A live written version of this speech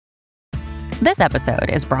This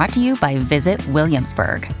episode is brought to you by Visit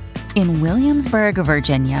Williamsburg. In Williamsburg,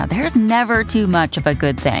 Virginia, there's never too much of a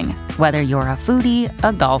good thing. Whether you're a foodie,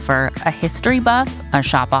 a golfer, a history buff, a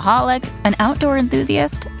shopaholic, an outdoor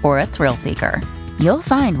enthusiast, or a thrill seeker, you'll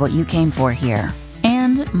find what you came for here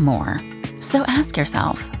and more. So ask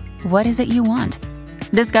yourself, what is it you want?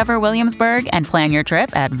 Discover Williamsburg and plan your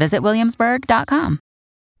trip at visitwilliamsburg.com.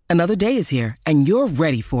 Another day is here, and you're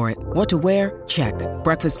ready for it. What to wear? Check.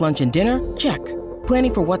 Breakfast, lunch, and dinner? Check.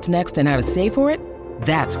 Planning for what's next and how to save for it?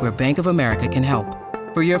 That's where Bank of America can help.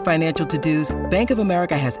 For your financial to-dos, Bank of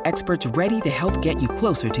America has experts ready to help get you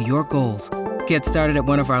closer to your goals. Get started at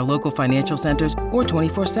one of our local financial centers or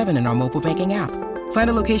 24/7 in our mobile banking app. Find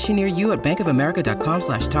a location near you at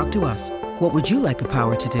bankofamerica.com/talktous. What would you like the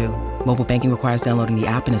power to do? Mobile banking requires downloading the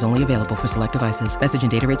app and is only available for select devices. Message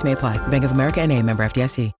and data rates may apply. Bank of America N.A., member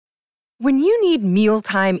FDIC. When you need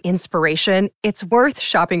mealtime inspiration, it's worth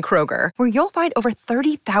shopping Kroger, where you'll find over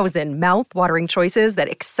 30,000 mouth-watering choices that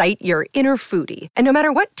excite your inner foodie. And no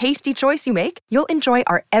matter what tasty choice you make, you'll enjoy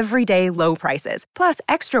our everyday low prices, plus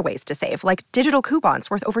extra ways to save, like digital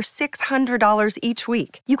coupons worth over $600 each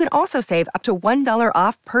week. You can also save up to $1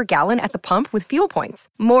 off per gallon at the pump with fuel points.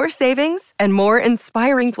 More savings and more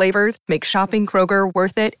inspiring flavors make shopping Kroger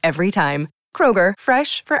worth it every time. Kroger,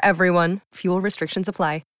 fresh for everyone. Fuel restrictions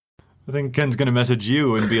apply. I think Ken's going to message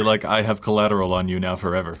you and be like, I have collateral on you now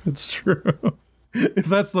forever. It's true. If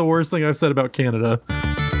that's the worst thing I've said about Canada.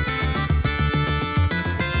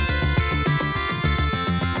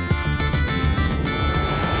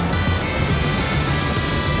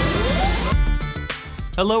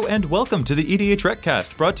 Hello and welcome to the EDH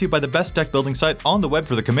Recast, brought to you by the best deck building site on the web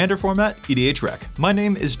for the Commander format, EDH Rec. My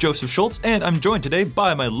name is Joseph Schultz, and I'm joined today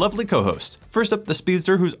by my lovely co-host. First up, the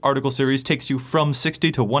speedster whose article series takes you from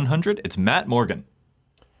 60 to 100, it's Matt Morgan.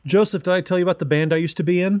 Joseph, did I tell you about the band I used to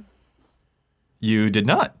be in? You did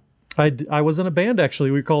not. I was in a band,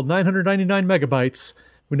 actually. We were called 999 Megabytes.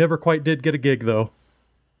 We never quite did get a gig, though.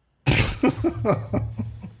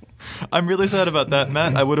 I'm really sad about that,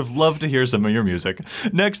 Matt. I would have loved to hear some of your music.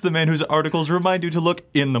 Next, the man whose articles remind you to look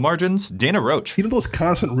in the margins, Dana Roach. You know those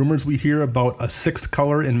constant rumors we hear about a sixth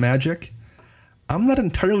color in Magic? I'm not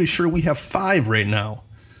entirely sure we have 5 right now.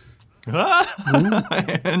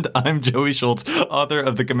 And I'm Joey Schultz, author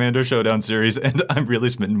of the Commander Showdown series, and I'm really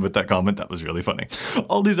smitten with that comment. That was really funny.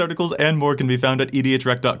 All these articles and more can be found at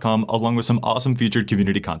edhrec.com, along with some awesome featured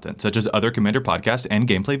community content, such as other Commander podcasts and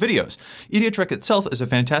gameplay videos. EDH Rec itself is a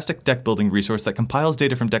fantastic deck building resource that compiles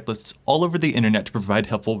data from deck lists all over the internet to provide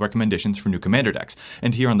helpful recommendations for new Commander decks.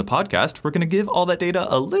 And here on the podcast, we're going to give all that data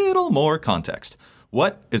a little more context.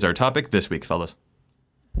 What is our topic this week, fellas?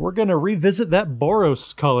 We're going to revisit that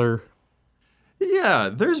Boros color. Yeah,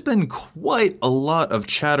 there's been quite a lot of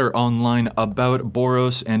chatter online about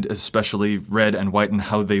Boros and especially red and white and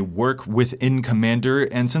how they work within Commander.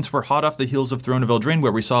 And since we're hot off the heels of Throne of Eldraine,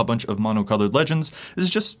 where we saw a bunch of monocolored legends, this has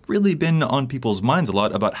just really been on people's minds a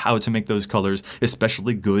lot about how to make those colors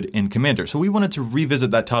especially good in Commander. So we wanted to revisit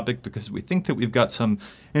that topic because we think that we've got some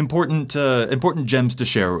important gems to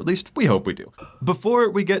share, or at least we hope we do. Before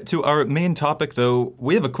we get to our main topic, though,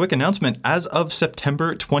 we have a quick announcement. As of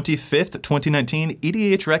September 25th, 2019,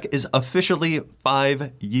 EDH Rec is officially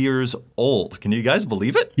 5 years old. Can you guys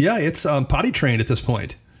believe it? Yeah, it's potty trained at this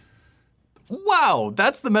point. Wow,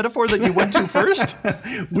 that's the metaphor that you went to first?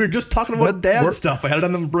 We're just talking about dad stuff. I had it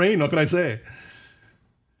on the brain. What can I say?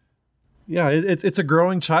 Yeah, it's a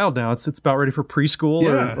growing child now. It's about ready for preschool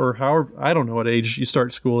or however. I don't know what age you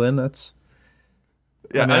start school in. That's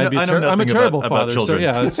yeah. I know nothing I'm a terrible about father.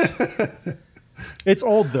 children. So yeah, it's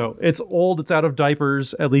old though. It's old. It's out of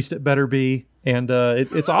diapers. At least it better be. And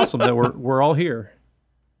it's awesome that we're all here.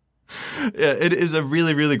 Yeah, it is a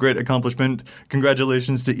really, really great accomplishment.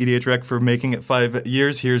 Congratulations to EDH Rec for making it 5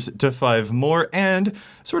 years. Here's to 5 more. And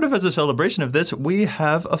sort of as a celebration of this, we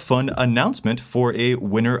have a fun announcement for a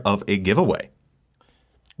winner of a giveaway.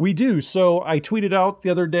 We do. So I tweeted out the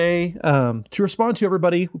other day to respond to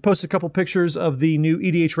everybody. We posted a couple pictures of the new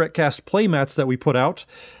EDH Recast playmats that we put out.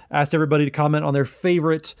 Asked everybody to comment on their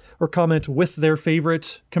favorite or comment with their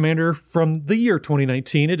favorite commander from the year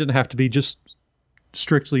 2019. It didn't have to be just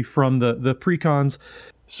strictly from the pre-cons.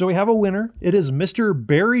 So we have a winner. It is Mr.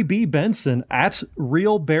 Barry B. Benson at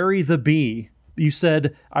Real Barry the Bee. You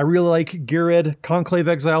said, I really like Girid, Conclave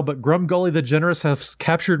Exile, but Grumgully the Generous has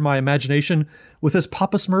captured my imagination with his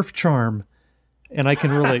Papa Smurf charm. And I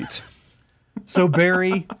can relate. So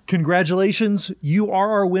Barry, congratulations. You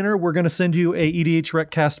are our winner. We're going to send you a EDH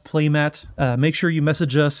Recast playmat. Make sure you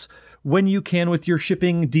message us when you can with your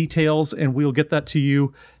shipping details, and we'll get that to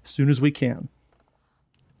you as soon as we can.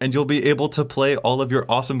 and you'll be able to play all of your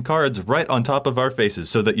awesome cards right on top of our faces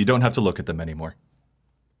so that you don't have to look at them anymore.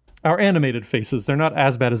 Our animated faces, they're not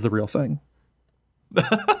as bad as the real thing.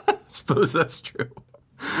 Suppose that's true.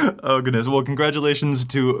 Oh, goodness. Well, congratulations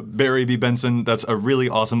to Barry B. Benson. That's a really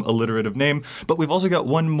awesome alliterative name. But we've also got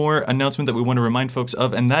one more announcement that we want to remind folks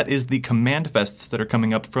of, and that is the Command Fests that are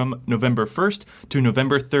coming up from November 1st to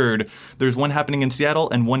November 3rd. There's one happening in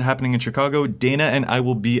Seattle and one happening in Chicago. Dana and I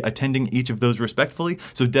will be attending each of those respectively,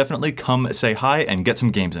 so definitely come say hi and get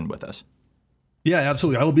some games in with us. Yeah,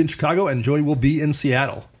 absolutely. I will be in Chicago, and Joey will be in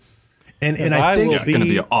Seattle. And I think it's going to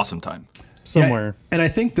be an awesome time. Somewhere. Yeah, and I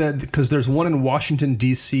think that because there's one in Washington,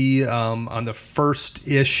 D.C. On the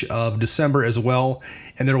 1st-ish of December as well,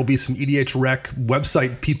 and there will be some EDH Rec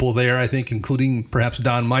website people there, I think, including perhaps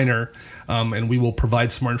Don Miner, and we will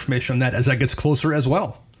provide some more information on that as that gets closer as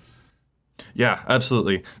well. Yeah,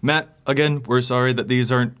 absolutely. Matt, again, we're sorry that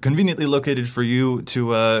these aren't conveniently located for you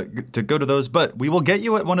to go to those, but we will get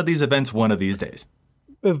you at one of these events one of these days.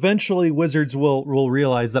 Eventually, Wizards will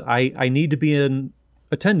realize that I need to be in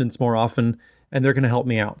attendance more often, and they're going to help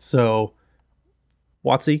me out. So,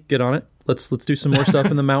 WotC, get on it. Let's do some more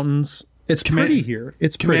stuff in the mountains. It's pretty here.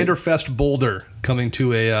 It's Commander pretty. Fest Boulder coming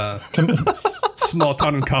to a small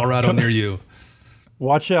town in Colorado near you.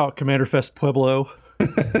 Watch out, Commander Fest Pueblo.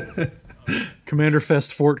 Commander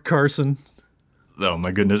Fest Fort Carson. Oh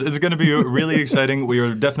my goodness, it's going to be really exciting. We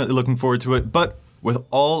are definitely looking forward to it. But with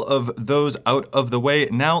all of those out of the way,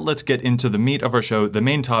 now let's get into the meat of our show, the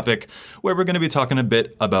main topic, where we're going to be talking a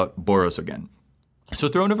bit about Boros again. So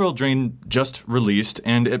Throne of Eldraine just released,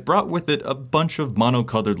 and it brought with it a bunch of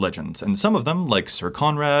mono-colored legends, and some of them, like Sir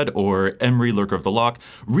Conrad or Emry, Lurker of the Loch,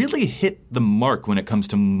 really hit the mark when it comes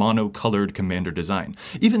to mono-colored commander design.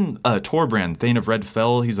 Even Torbrand, Thane of Red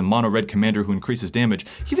Fell, he's a mono-red commander who increases damage.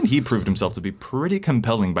 Even he proved himself to be pretty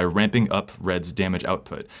compelling by ramping up Red's damage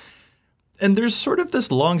output. And there's sort of this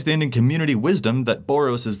long-standing community wisdom that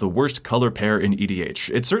Boros is the worst color pair in EDH.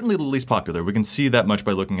 It's certainly the least popular. We can see that much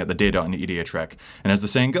by looking at the data on EDH Rec. And as the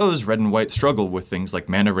saying goes, red and white struggle with things like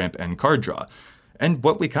mana ramp and card draw. And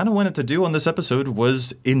what we kind of wanted to do on this episode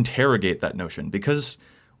was interrogate that notion because,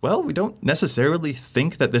 well, we don't necessarily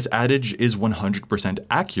think that this adage is 100%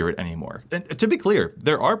 accurate anymore. And to be clear,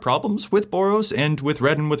 there are problems with Boros and with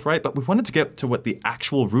red and with white, but we wanted to get to what the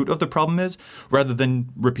actual root of the problem is, rather than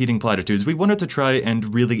repeating platitudes. We wanted to try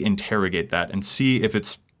and really interrogate that and see if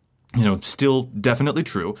it's, still definitely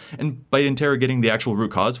true. And by interrogating the actual root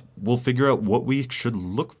cause, we'll figure out what we should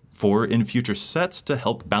look for in future sets to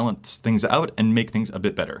help balance things out and make things a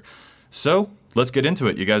bit better. So, let's get into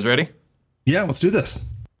it. You guys ready? Yeah, let's do this.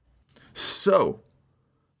 So,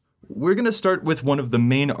 we're going to start with one of the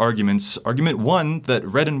main arguments. Argument 1, that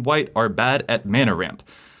red and white are bad at mana ramp.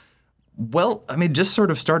 Well, just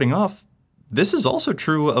sort of starting off, this is also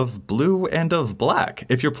true of blue and of black.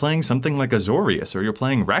 If you're playing something like Azorius or you're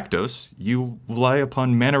playing Rakdos, you rely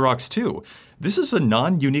upon mana rocks too. This is a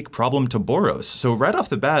non-unique problem to Boros. So right off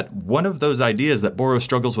the bat, one of those ideas that Boros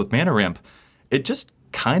struggles with mana ramp, it just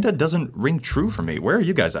kind of doesn't ring true for me. Where are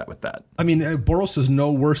you guys at with that? Boros is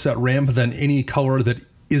no worse at ramp than any color that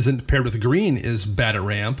isn't paired with green is bad at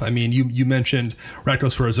ramp. You mentioned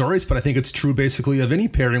Rakdos for Azorius, but I think it's true basically of any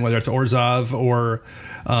pairing, whether it's Orzhov or,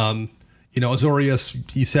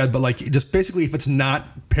 Azorius, you said, but just basically if it's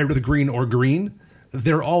not paired with green or green,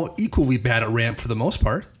 they're all equally bad at ramp for the most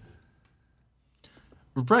part.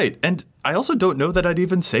 Right, and I also don't know that I'd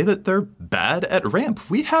even say that they're bad at ramp.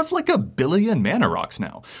 We have like 1 billion mana rocks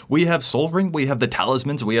now. We have Sol Ring, we have the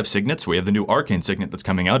Talismans, we have Signets, we have the new Arcane Signet that's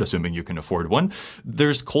coming out, assuming you can afford one.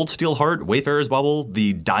 There's Cold Steel Heart, Wayfarer's Bauble,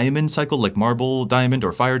 the Diamond cycle like Marble Diamond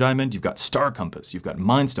or Fire Diamond. You've got Star Compass, you've got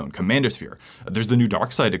Mindstone, Commander Sphere. There's the new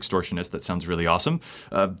Darkside Extortionist that sounds really awesome.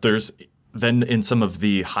 Then in some of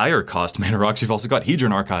the higher cost mana rocks, you've also got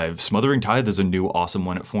Hedron Archive. Smothering Tithe is a new awesome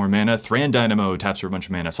one at 4 mana. Thran Dynamo taps for a bunch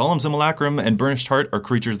of mana. Solemn Simulacrum and Burnished Heart are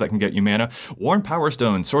creatures that can get you mana. Worn Power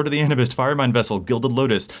Stone, Sword of the Anubis, Firemind Vessel, Gilded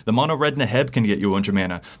Lotus. The mono red Neheb can get you a bunch of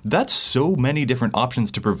mana. That's so many different options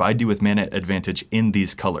to provide you with mana advantage in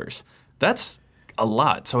these colors. That's a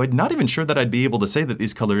lot. So I'm not even sure that I'd be able to say that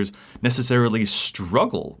these colors necessarily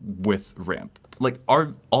struggle with ramp.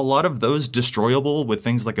 Are a lot of those destroyable with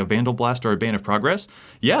things like a Vandal Blast or a Bane of Progress?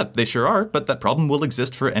 Yeah, they sure are, but that problem will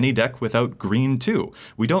exist for any deck without green too.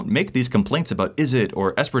 We don't make these complaints about Izzet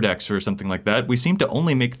or Esper decks or something like that. We seem to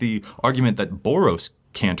only make the argument that Boros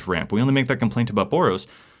can't ramp. We only make that complaint about Boros.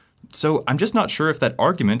 So I'm just not sure if that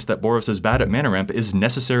argument that Boros is bad at mana ramp is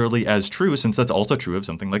necessarily as true, since that's also true of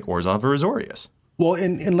something like Orzhov or Azorius. Well,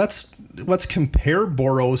 and let's compare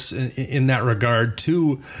Boros in that regard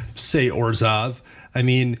to, say, Orzhov.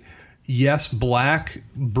 yes, black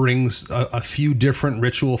brings a few different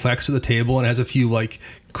ritual effects to the table and has a few like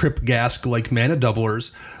Crypt Gask like mana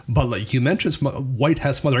doublers. But like you mentioned, white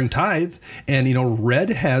has Smothering Tithe, and red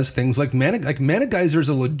has things like Mana Geyser is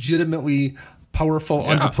a legitimately powerful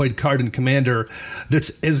underplayed card in Commander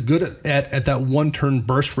that's as good at that one turn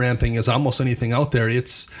burst ramping as almost anything out there.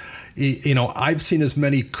 It's I've seen as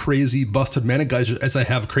many crazy busted Mana Geysers as I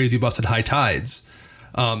have crazy busted High Tides.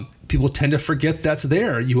 People tend to forget that's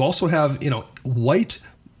there. You also have, white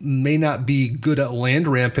may not be good at land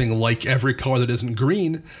ramping like every color that isn't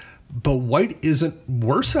green, but white isn't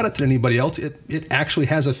worse at it than anybody else. It actually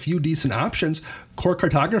has a few decent options. Core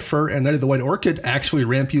Cartographer and Knight of the White Orchid actually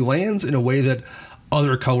ramp you lands in a way that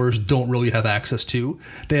other colors don't really have access to.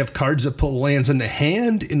 They have cards that put lands in the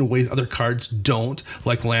hand in ways other cards don't,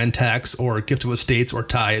 like Land Tax or Gift of Estates or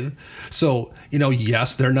Tithe. So,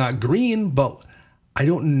 yes, they're not green, but I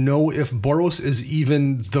don't know if Boros is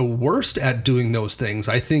even the worst at doing those things.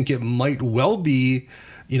 I think it might well be,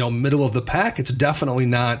 middle of the pack. It's definitely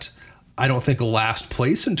not, I don't think, last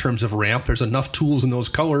place in terms of ramp. There's enough tools in those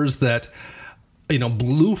colors that,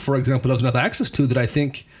 blue, for example, doesn't have access to, that I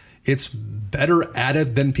think it's better at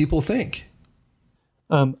it than people think.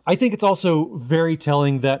 I think it's also very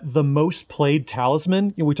telling that the most played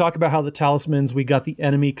talisman, we talk about how the talismans, we got the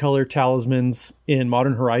enemy color talismans in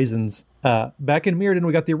Modern Horizons. Back in Mirrodin,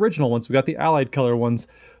 we got the original ones. We got the allied color ones.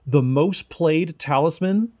 The most played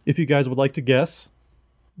talisman, if you guys would like to guess,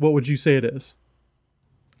 what would you say it is?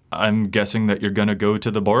 I'm guessing that you're going to go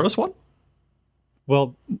to the Boros one?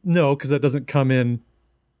 Well, no, because that doesn't come in,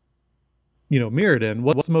 Mirrodin.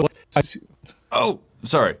 What's the most... Oh,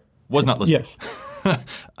 sorry. Was not listening.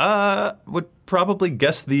 Yes. Would probably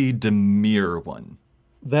guess the Dimir one.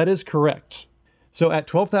 That is correct. So at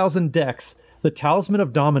 12,000 decks, the Talisman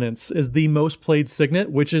of Dominance is the most played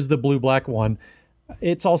signet, which is the blue-black one.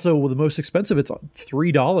 It's also the most expensive. It's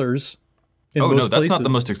 $3 in most no, that's places. not the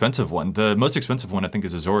most expensive one. The most expensive one, I think,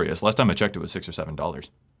 is Azorius. Last time I checked, it was $6 or $7.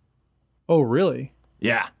 Oh, really?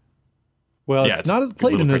 Yeah. Well, it's not as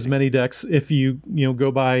played in as many decks if you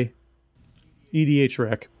go by EDH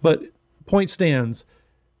rec. But point stands.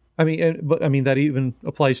 I mean, that even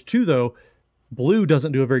applies to, though, blue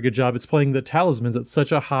doesn't do a very good job. It's playing the talismans at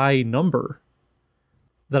such a high number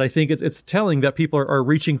that I think it's telling that people are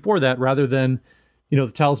reaching for that rather than, the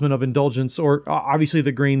Talisman of Indulgence, or obviously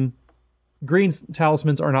the green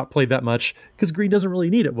talismans are not played that much because green doesn't really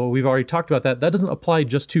need it. Well, we've already talked about that. That doesn't apply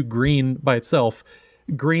just to green by itself.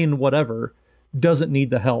 Green whatever doesn't need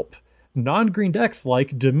the help. Non-green decks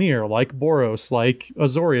like Dimir, like Boros, like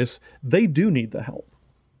Azorius, they do need the help.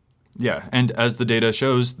 Yeah, and as the data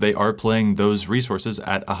shows, they are playing those resources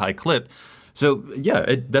at a high clip. So yeah,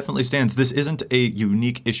 it definitely stands. This isn't a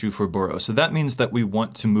unique issue for Boros. So that means that we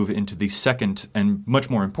want to move into the second and much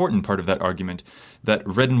more important part of that argument, that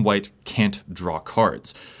red and white can't draw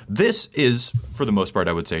cards. This is, for the most part,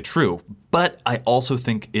 I would say true, but I also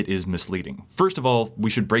think it is misleading. First of all, we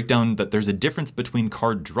should break down that there's a difference between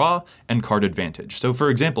card draw and card advantage. So for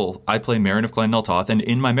example, I play Meren of Clan Nel Toth, and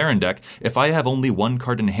in my Meren deck, if I have only one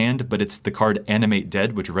card in hand, but it's the card Animate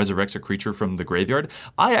Dead, which resurrects a creature from the graveyard,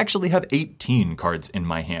 I actually have 18 cards in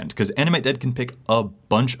my hand, because Animate Dead can pick a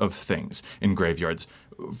bunch of things in graveyards,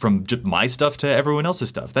 from just my stuff to everyone else's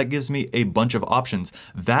stuff. That gives me a bunch of options.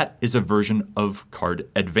 That is a version of card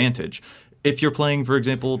advantage. If you're playing, for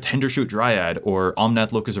example, Tendershoot Dryad or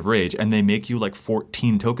Omnath Locus of Rage, and they make you like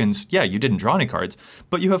 14 tokens, yeah, you didn't draw any cards,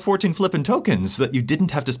 but you have 14 flippin' tokens that you didn't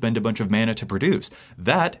have to spend a bunch of mana to produce.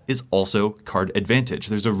 That is also card advantage.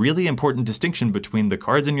 There's a really important distinction between the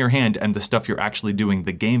cards in your hand and the stuff you're actually doing,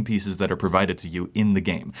 the game pieces that are provided to you in the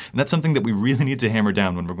game. And that's something that we really need to hammer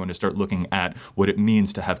down when we're going to start looking at what it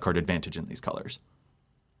means to have card advantage in these colors.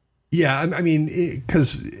 Yeah, I mean,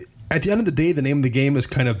 because at the end of the day, the name of the game is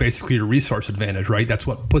kind of basically a resource advantage, right? That's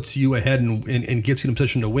what puts you ahead and gets you in a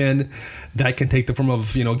position to win. That can take the form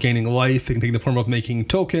of, gaining life. It can take the form of making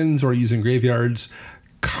tokens or using graveyards.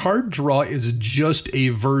 Card draw is just a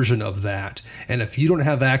version of that. And if you don't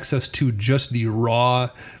have access to just the raw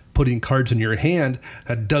putting cards in your hand,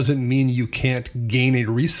 that doesn't mean you can't gain a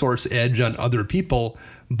resource edge on other people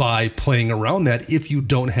by playing around that if you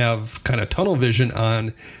don't have kind of tunnel vision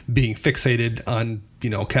on being fixated on,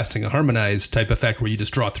 casting a Harmonize type effect where you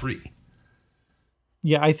just draw 3.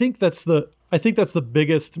 Yeah, I think that's the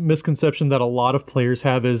biggest misconception that a lot of players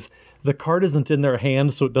have is the card isn't in their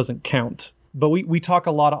hand, so it doesn't count. But we talk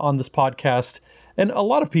a lot on this podcast, and a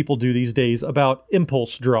lot of people do these days, about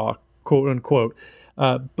impulse draw, quote unquote.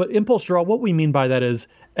 But impulse draw, what we mean by that is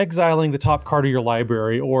exiling the top card of your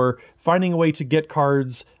library or finding a way to get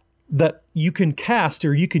cards that you can cast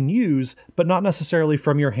or you can use, but not necessarily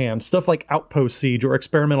from your hand. Stuff like Outpost Siege or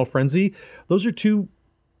Experimental Frenzy, those are two,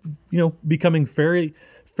 becoming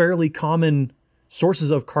fairly common sources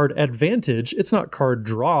of card advantage. It's not card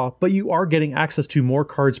draw, but you are getting access to more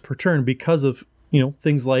cards per turn because of,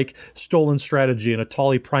 things like Stolen Strategy and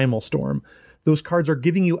Atali Primal Storm. Those cards are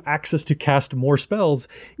giving you access to cast more spells,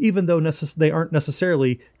 even though they aren't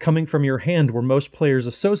necessarily coming from your hand where most players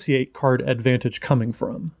associate card advantage coming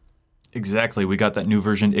from. Exactly. We got that new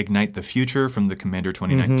version, Ignite the Future, from the Commander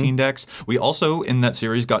 2019 decks. We also, in that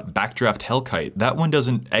series, got Backdraft Hellkite. That one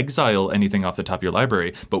doesn't exile anything off the top of your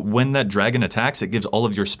library, but when that dragon attacks, it gives all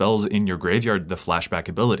of your spells in your graveyard the flashback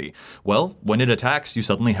ability. Well, when it attacks, you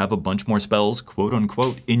suddenly have a bunch more spells,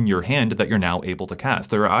 quote-unquote, in your hand that you're now able to cast.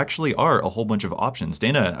 There actually are a whole bunch of options.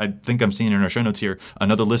 Dana, I think I'm seeing in our show notes here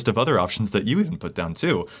another list of other options that you even put down,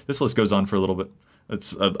 too. This list goes on for a little bit.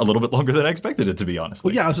 It's a little bit longer than I expected it to be, honestly.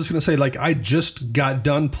 Well, yeah, I was just going to say, I just got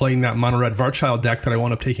done playing that mono red Varchild deck that I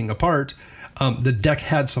wound up taking apart. The deck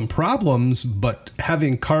had some problems, but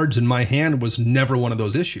having cards in my hand was never one of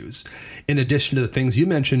those issues. In addition to the things you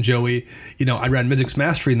mentioned, Joey, I ran Mizzix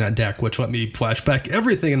Mastery in that deck, which let me flash back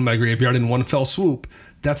everything in my graveyard in one fell swoop.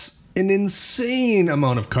 That's an insane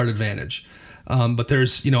amount of card advantage. But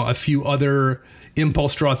there's, a few other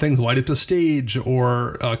impulse draw things, Light Up the Stage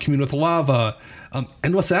or Commune with Lava.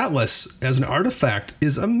 Endless Atlas as an artifact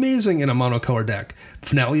is amazing in a monocolor deck.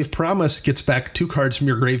 Finale of Promise gets back 2 cards from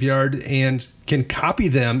your graveyard and can copy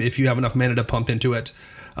them if you have enough mana to pump into it.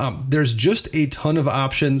 There's just a ton of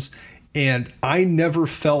options, and I never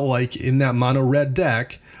felt like in that mono red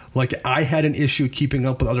deck, like I had an issue keeping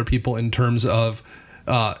up with other people in terms of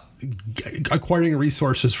acquiring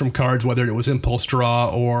resources from cards, whether it was impulse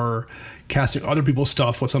draw or casting other people's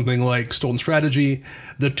stuff with something like Stolen Strategy.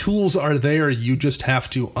 The tools are there. You just have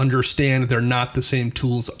to understand they're not the same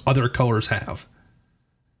tools other colors have.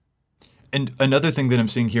 And another thing that I'm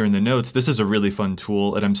seeing here in the notes, this is a really fun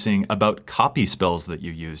tool that I'm seeing about copy spells that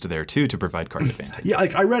you used there too to provide card advantage. Yeah,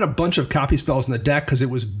 I ran a bunch of copy spells in the deck because it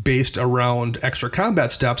was based around extra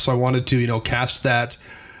combat steps. So I wanted to, cast that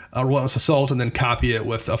Relentless Assault and then copy it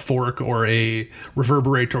with a Fork or a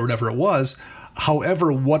Reverberate or whatever it was.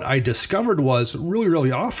 However, what I discovered was really, really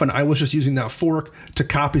often I was just using that Fork to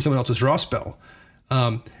copy someone else's draw spell.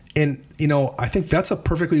 And, I think that's a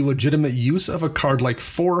perfectly legitimate use of a card like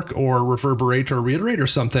Fork or Reverberate or Reiterate or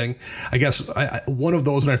something. I guess one of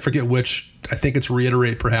those, and I forget which, I think it's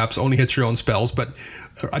Reiterate perhaps, only hits your own spells, but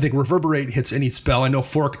I think Reverberate hits any spell. I know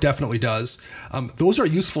Fork definitely does. Those are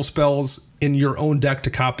useful spells in your own deck to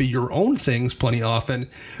copy your own things plenty often.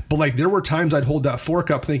 But there were times I'd hold that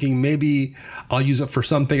Fork up thinking maybe I'll use it for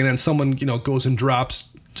something, and then someone, goes and drops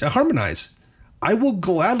a Harmonize. I will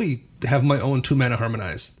gladly have my own 2-mana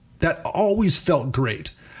Harmonize. That always felt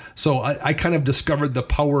great. So I kind of discovered the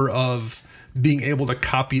power of being able to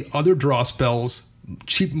copy other draw spells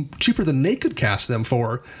cheaper than they could cast them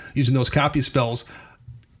for using those copy spells.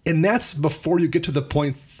 And that's before you get to the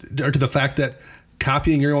point or to the fact that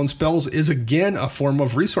copying your own spells is again a form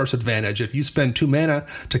of resource advantage. If you spend 2 mana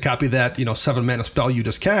to copy that, 7 mana spell you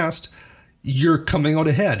just cast, you're coming out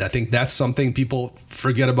ahead. I think that's something people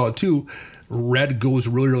forget about too. Red goes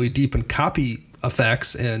really, really deep in copy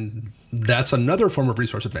effects, and that's another form of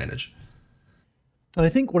resource advantage. And I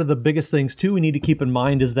think one of the biggest things too we need to keep in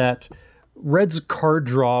mind is that Red's card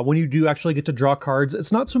draw, when you do actually get to draw cards,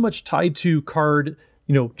 it's not so much tied to card,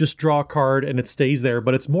 just draw a card and it stays there,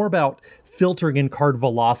 but it's more about filtering in card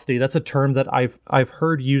velocity. That's a term that I've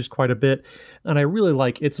heard used quite a bit, and I really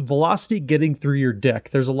like. It's velocity getting through your deck.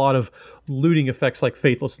 There's a lot of looting effects like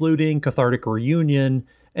Faithless Looting, Cathartic Reunion,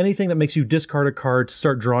 anything that makes you discard a card to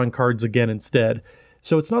start drawing cards again instead.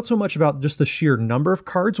 So it's not so much about just the sheer number of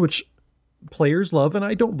cards, which players love, and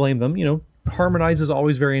I don't blame them. Harmonize is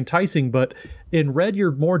always very enticing, but in Red,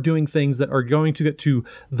 you're more doing things that are going to get to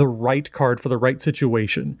the right card for the right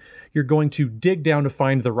situation. You're going to dig down to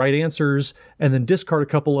find the right answers and then discard a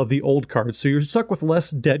couple of the old cards. So you're stuck with less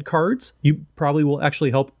dead cards. You probably will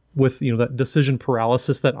actually help with, that decision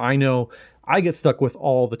paralysis that I know I get stuck with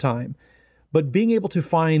all the time. But being able to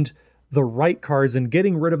find the right cards and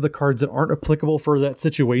getting rid of the cards that aren't applicable for that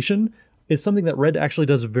situation is something that Red actually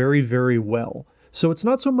does very, very well. So it's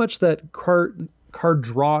not so much that card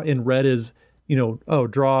draw in Red is,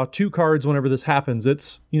 draw 2 cards whenever this happens.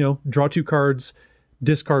 It's, draw 2 cards,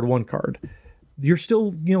 discard 1 card. You're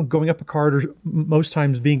still, going up a card or most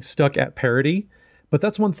times being stuck at parity. But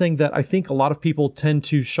that's one thing that I think a lot of people tend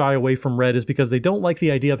to shy away from Red is because they don't like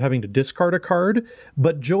the idea of having to discard a card.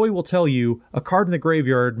 But Joey will tell you a card in the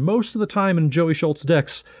graveyard most of the time in Joey Schultz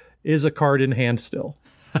decks is a card in hand still.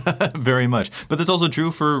 Very much. But that's also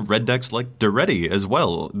true for red decks like Daretti as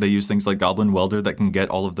well. They use things like Goblin Welder that can get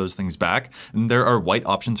all of those things back. And there are white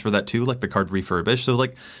options for that too, like the card Refurbish. So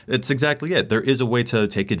it's exactly it. There is a way to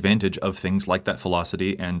take advantage of things like that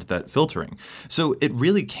velocity and that filtering. So it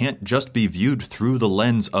really can't just be viewed through the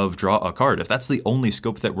lens of draw a card. If that's the only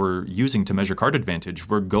scope that we're using to measure card advantage,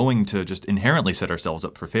 we're going to just inherently set ourselves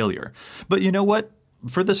up for failure. But you know what?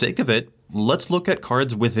 For the sake of it, let's look at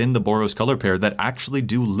cards within the Boros color pair that actually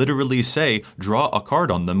do literally say, draw a card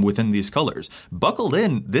on them within these colors. Buckle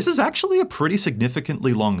in, this is actually a pretty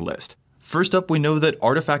significantly long list. First up, we know that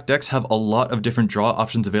artifact decks have a lot of different draw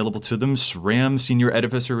options available to them. SRAM, Senior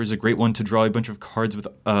Edificer, is a great one to draw a bunch of cards with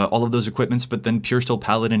all of those equipments, but then Pure Steel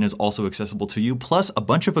Paladin is also accessible to you. Plus, a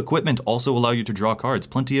bunch of equipment also allow you to draw cards.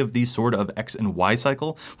 Plenty of the Sword of X and Y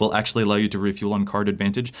cycle will actually allow you to refuel on card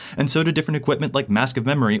advantage, and so do different equipment like Mask of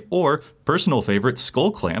Memory, or, personal favorite,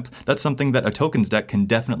 Skull Clamp. That's something that a tokens deck can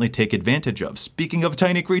definitely take advantage of. Speaking of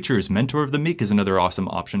tiny creatures, Mentor of the Meek is another awesome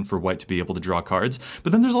option for white to be able to draw cards,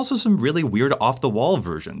 but then there's also some really weird off-the-wall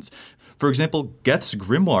versions. For example, Geth's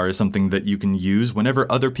Grimoire is something that you can use whenever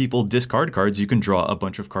other people discard cards, you can draw a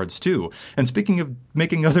bunch of cards too. And speaking of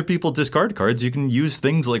making other people discard cards, you can use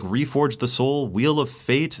things like Reforge the Soul, Wheel of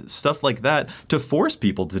Fate, stuff like that to force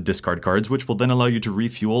people to discard cards, which will then allow you to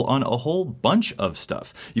refuel on a whole bunch of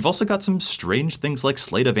stuff. You've also got some strange things like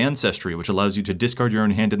Slate of Ancestry, which allows you to discard your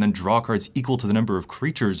own hand and then draw cards equal to the number of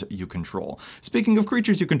creatures you control. Speaking of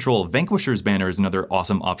creatures you control, Vanquisher's Banner is another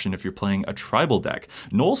awesome option if you're playing a tribal deck.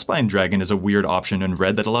 Nullspine Dragon is a weird option in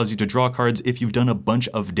red that allows you to draw cards if you've done a bunch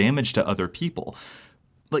of damage to other people.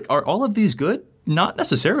 Are all of these good? Not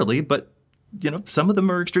necessarily, but some of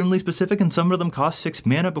them are extremely specific and some of them cost 6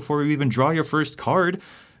 mana before you even draw your first card.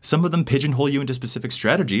 Some of them pigeonhole you into specific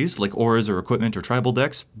strategies, like auras or equipment or tribal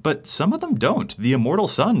decks, but some of them don't. The Immortal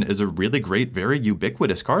Sun is a really great, very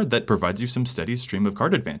ubiquitous card that provides you some steady stream of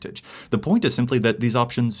card advantage. The point is simply that these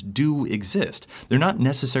options do exist. They're not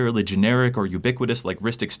necessarily generic or ubiquitous like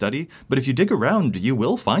Rhystic Study, but if you dig around, you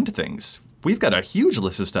will find things. We've got a huge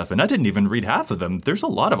list of stuff, and I didn't even read half of them. There's a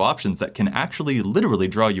lot of options that can actually literally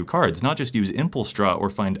draw you cards, not just use Impulse Draw or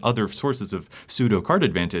find other sources of pseudo card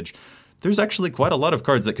advantage. There's actually quite a lot of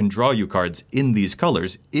cards that can draw you cards in these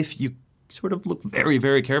colors. If you sort of look very,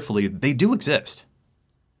 very carefully, they do exist.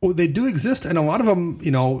 Well, they do exist, and a lot of them,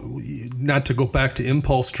 not to go back to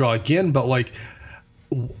Impulse Draw again, but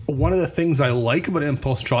one of the things I like about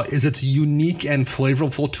Impulse Draw is it's unique and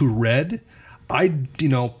flavorful to red.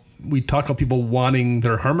 We talk about people wanting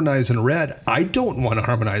their Harmonize in red. I don't want to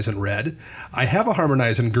Harmonize in red. I have a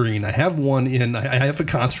Harmonize in green. I have a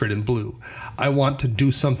Concentrate in blue. I want to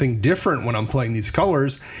do something different when I'm playing these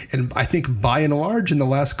colors. And I think by and large in the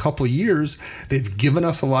last couple of years, they've given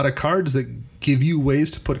us a lot of cards that give you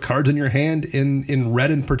ways to put cards in your hand in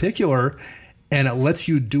red in particular. And it lets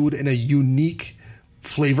you do it in a unique,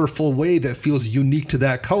 flavorful way that feels unique to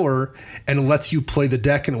that color and lets you play the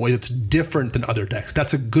deck in a way that's different than other decks.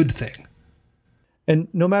 That's a good thing. And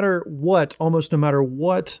almost no matter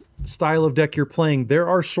what style of deck you're playing, there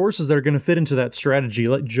are sources that are going to fit into that strategy.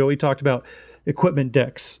 Like Joey talked about, equipment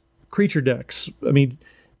decks, creature decks. I mean,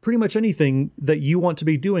 pretty much anything that you want to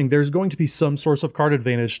be doing, there's going to be some source of card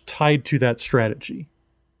advantage tied to that strategy.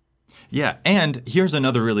 Yeah, and here's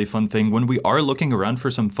another really fun thing. When we are looking around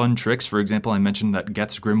for some fun tricks, for example, I mentioned that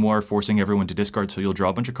Geth's Grimoire forcing everyone to discard so you'll draw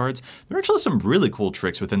a bunch of cards. There are actually some really cool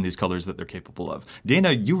tricks within these colors that they're capable of.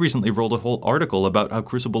 Dana, you recently rolled a whole article about how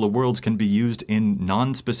Crucible of Worlds can be used in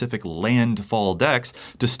non-specific landfall decks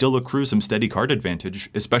to still accrue some steady card advantage,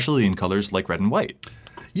 especially in colors like red and white.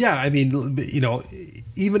 Yeah, I mean,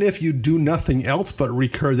 even if you do nothing else but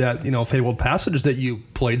recur that, Fabled Passage that you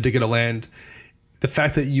played to get a land, the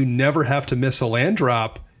fact that you never have to miss a land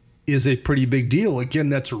drop is a pretty big deal. Again,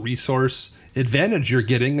 that's a resource advantage you're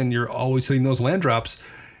getting, and you're always hitting those land drops,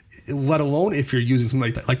 let alone if you're using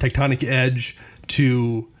something like Tectonic Edge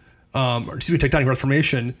Tectonic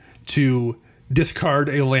Reformation to discard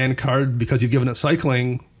a land card because you've given it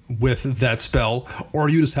cycling with that spell, or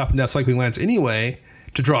you just happen to have cycling lands anyway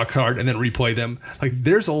to draw a card and then replay them.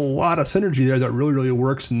 There's a lot of synergy there that really, really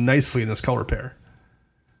works nicely in this color pair.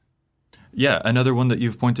 Yeah, another one that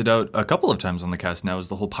you've pointed out a couple of times on the cast now is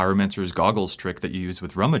the whole Pyromancer's Goggles trick that you use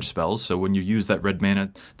with Rummage spells. So when you use that red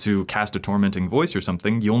mana to cast a Tormenting Voice or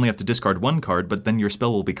something, you only have to discard one card, but then your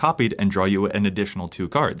spell will be copied and draw you an additional 2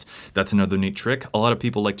 cards. That's another neat trick. A lot of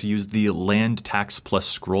people like to use the Land Tax plus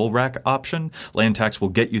Scroll Rack option. Land Tax will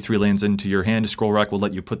get you 3 lands into your hand. Scroll Rack will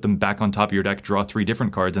let you put them back on top of your deck, draw 3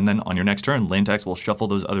 different cards, and then on your next turn, Land Tax will shuffle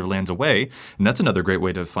those other lands away. And that's another great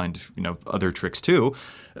way to find, other tricks too.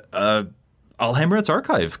 Alhammarret's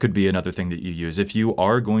Archive could be another thing that you use. If you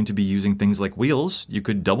are going to be using things like wheels, you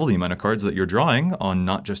could double the amount of cards that you're drawing on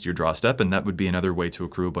not just your draw step, and that would be another way to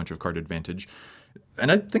accrue a bunch of card advantage.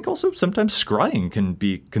 And I think also sometimes scrying can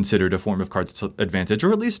be considered a form of card advantage,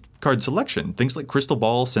 or at least card selection. Things like Crystal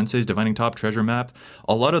Ball, Sensei's Divining Top, Treasure Map,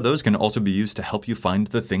 a lot of those can also be used to help you find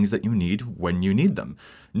the things that you need when you need them.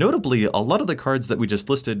 Notably, a lot of the cards that we just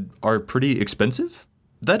listed are pretty expensive.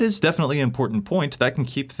 That is definitely an important point. That can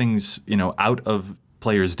keep things, out of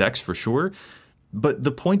players' decks for sure. But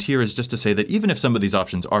the point here is just to say that even if some of these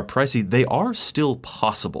options are pricey, they are still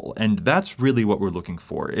possible. And that's really what we're looking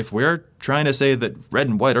for. If we're trying to say that red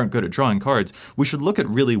and white aren't good at drawing cards, we should look at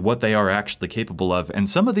really what they are actually capable of. And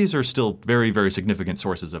some of these are still very, very significant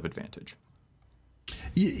sources of advantage.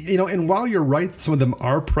 And while you're right, some of them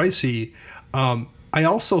are pricey. I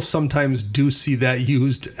also sometimes do see that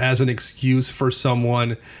used as an excuse for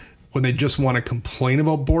someone when they just want to complain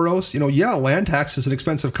about Boros. Land Tax is an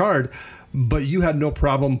expensive card, but you had no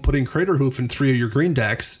problem putting Crater Hoof in 3 of your green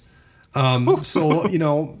decks.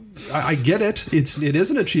 So, I get it. It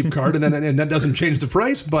isn't a cheap card, and that doesn't change the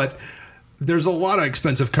price, but there's a lot of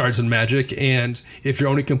expensive cards in Magic, and if you're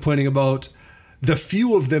only complaining about the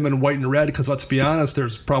few of them in white and red, because let's be honest,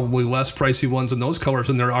 there's probably less pricey ones in those colors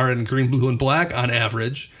than there are in green, blue, and black on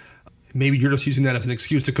average. Maybe you're just using that as an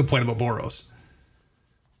excuse to complain about Boros.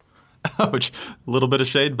 Ouch. A little bit of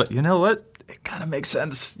shade, but you know what? It kind of makes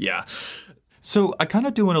sense. Yeah. So I kind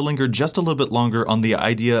of do want to linger just a little bit longer on the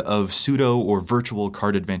idea of pseudo or virtual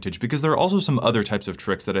card advantage, because there are also some other types of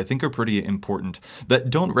tricks that I think are pretty important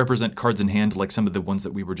that don't represent cards in hand like some of the ones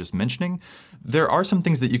that we were just mentioning. There are some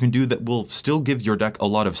things that you can do that will still give your deck a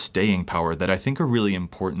lot of staying power that I think are really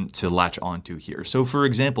important to latch onto here. So for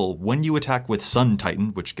example, when you attack with Sun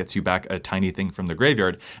Titan, which gets you back a tiny thing from the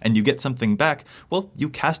graveyard, and you get something back, well, you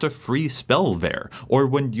cast a free spell there. Or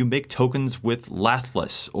when you make tokens with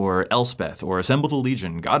Lathless or Elspeth or Assemble the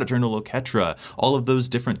Legion, God Eternal Oketra, all of those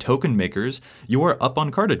different token makers, you are up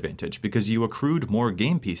on card advantage because you accrued more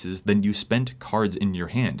game pieces than you spent cards in your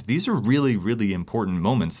hand. These are really, really important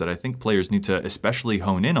moments that I think players need to especially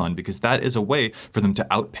hone in on, because that is a way for them to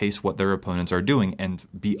outpace what their opponents are doing and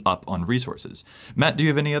be up on resources. Matt, do you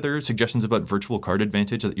have any other suggestions about virtual card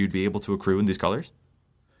advantage that you'd be able to accrue in these colors?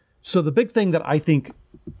 So the big thing that I think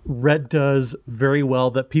red does very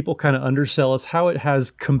well that people kind of undersell is how it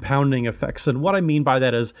has compounding effects. And what I mean by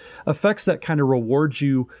that is effects that kind of reward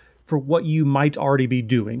you for what you might already be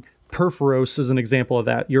doing. Purphoros is an example of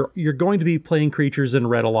that. You're going to be playing creatures in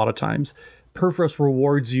red a lot of times. Purphoros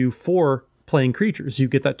rewards you for playing creatures. You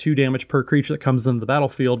get that 2 damage per creature that comes into the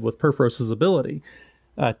battlefield with Purphoros' ability.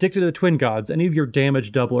 Dictate to the Twin Gods, any of your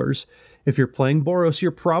damage doublers. If you're playing Boros,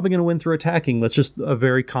 you're probably going to win through attacking. That's just a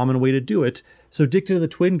very common way to do it. So Dictate to the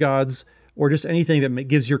Twin Gods, or just anything that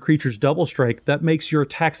gives your creatures double strike, that makes your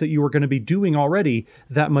attacks that you are going to be doing already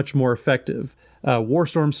that much more effective.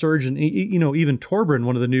 Warstorm Surge and even Torbran,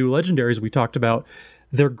 one of the new legendaries we talked about,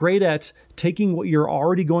 they're great at taking what you're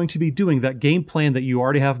already going to be doing, that game plan that you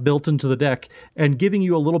already have built into the deck, and giving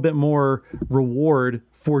you a little bit more reward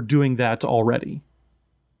for doing that already.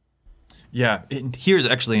 Yeah, and here's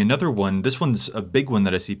actually another one. This one's a big one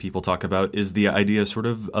that I see people talk about, is the idea sort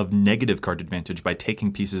of negative card advantage by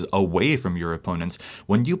taking pieces away from your opponents.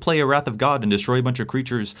 When you play a Wrath of God and destroy a bunch of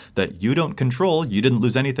creatures that you don't control, you didn't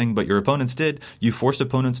lose anything, but your opponents did, you forced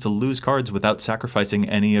opponents to lose cards without sacrificing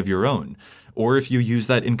any of your own. Or if you use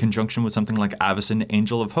that in conjunction with something like Avacyn,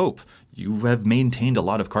 Angel of Hope, you have maintained a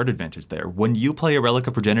lot of card advantage there. When you play a Relic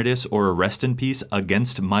of Progenitus or a Rest in Peace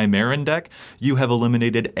against my Marin deck, you have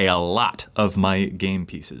eliminated a lot of my game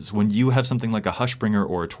pieces. When you have something like a Hushbringer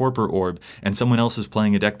or a Torpor Orb, and someone else is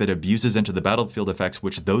playing a deck that abuses Enter the Battlefield effects,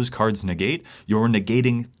 which those cards negate, you're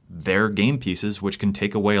negating their game pieces, which can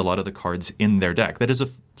take away a lot of the cards in their deck. That is a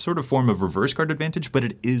sort of form of reverse card advantage, but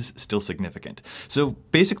it is still significant. So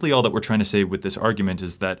basically all that we're trying to say with this argument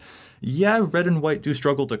is that, yeah, red and white do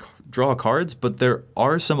struggle to draw cards, but there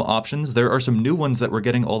are some options. There are some new ones that we're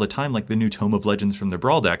getting all the time, like the new Tome of Legends from the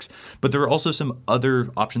Brawl decks, but there are also some other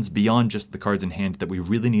options beyond just the cards in hand that we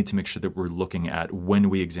really need to make sure that we're looking at when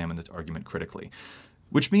we examine this argument critically.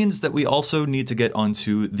 Which means that we also need to get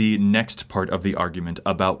onto the next part of the argument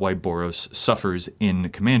about why Boros suffers in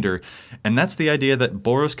Commander, and that's the idea that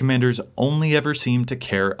Boros commanders only ever seem to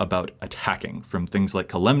care about attacking. From things like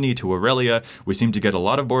Kalemni to Aurelia, we seem to get a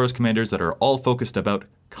lot of Boros commanders that are all focused about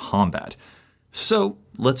combat. So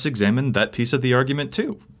let's examine that piece of the argument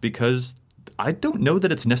too, because I don't know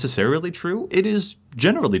that it's necessarily true. It is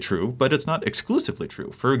generally true, but it's not exclusively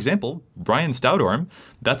true. For example, Brian Stoutorm,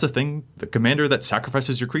 that's a thing, the commander that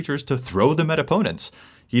sacrifices your creatures to throw them at opponents.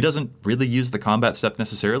 He doesn't really use the combat step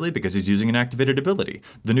necessarily because he's using an activated ability.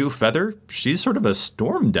 The new Feather, she's sort of a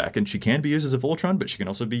storm deck, and she can be used as a Voltron, but she can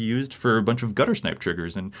also be used for a bunch of Gutter Snipe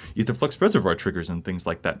triggers and Aetherflux Reservoir triggers and things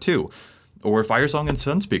like that too. Or Firesong and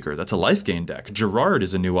Sunspeaker, that's a life gain deck. Gerard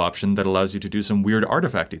is a new option that allows you to do some weird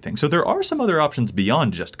artifacty things. So there are some other options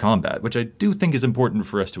beyond just combat, which I do think is important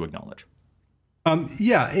for us to acknowledge.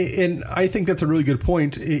 Yeah, and I think that's a really good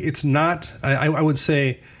point. It's not, I would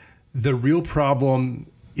say the real problem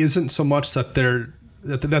isn't so much that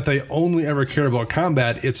that they only ever care about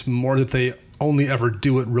combat. It's more that they only ever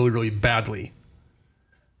do it really, really badly.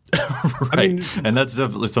 Right. I mean, and that's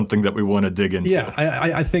definitely something that we want to dig into. Yeah,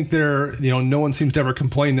 I think no one seems to ever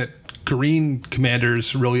complain that green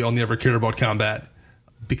commanders really only ever care about combat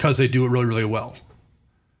because they do it really, really well.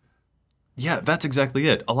 Yeah, that's exactly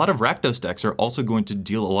it. A lot of Rakdos decks are also going to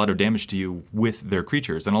deal a lot of damage to you with their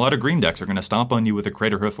creatures, and a lot of green decks are going to stomp on you with a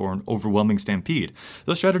Craterhoof or an Overwhelming Stampede.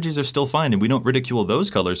 Those strategies are still fine, and we don't ridicule those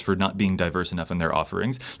colors for not being diverse enough in their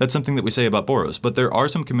offerings. That's something that we say about Boros, but there are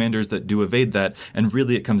some commanders that do evade that, and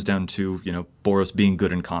really it comes down to, Boros being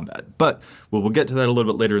good in combat. But we'll get to that a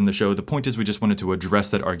little bit later in the show. The point is we just wanted to address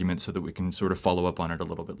that argument so that we can sort of follow up on it a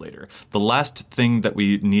little bit later. The last thing that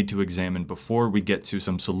we need to examine before we get to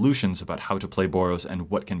some solutions about how to play Boros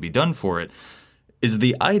and what can be done for it is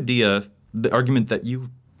the argument that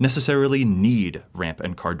you necessarily need ramp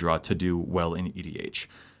and card draw to do well in EDH.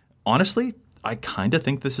 Honestly, I kind of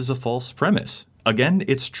think this is a false premise. Again,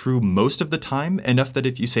 it's true most of the time, enough that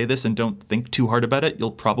if you say this and don't think too hard about it, you'll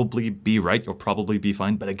probably be right, you'll probably be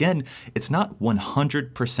fine. But again, it's not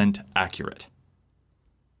 100% accurate.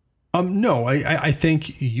 No, I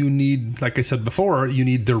think you need, like I said before, you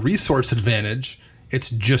need the resource advantage. It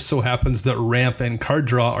just so happens that ramp and card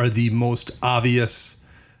draw are the most obvious,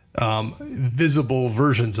 visible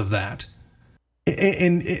versions of that.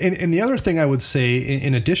 And the other thing I would say,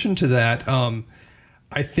 in addition to that,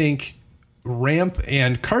 I think ramp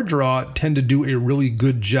and card draw tend to do a really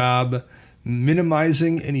good job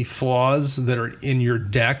minimizing any flaws that are in your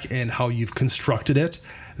deck and how you've constructed it.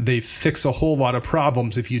 They fix a whole lot of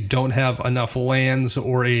problems if you don't have enough lands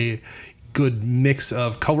or a good mix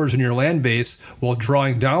of colors in your land base. While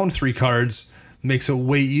drawing down 3 cards makes it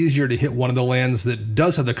way easier to hit one of the lands that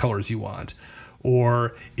does have the colors you want.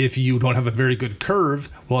 Or if you don't have a very good curve,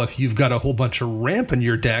 well, if you've got a whole bunch of ramp in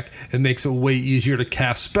your deck, it makes it way easier to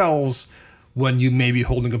cast spells when you may be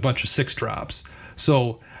holding a bunch of 6-drops.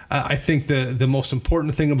 So I think the most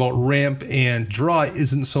important thing about ramp and draw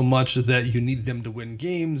isn't so much that you need them to win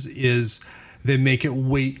games, is they make it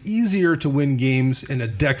way easier to win games in a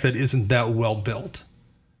deck that isn't that well built.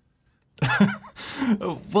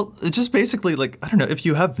 Well, it's just basically if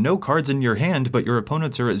you have no cards in your hand but your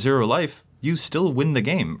opponents are at 0 life, you still win the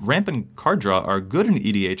game. Ramp and card draw are good in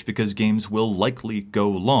EDH because games will likely go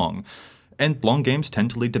long. And long games tend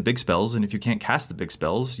to lead to big spells, and if you can't cast the big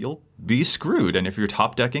spells, you'll be screwed. And if you're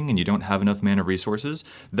top decking and you don't have enough mana resources,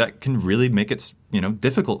 that can really make it,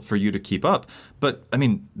 difficult for you to keep up. But,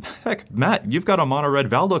 heck, Matt, you've got a mono red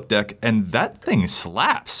Valduk deck, and that thing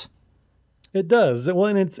slaps. It does. Well,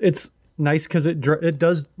 and it's nice because it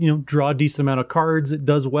does, draw a decent amount of cards. It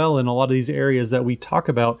does well in a lot of these areas that we talk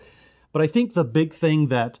about. But I think the big thing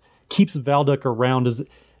that keeps Valduk around is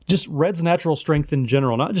just red's natural strength in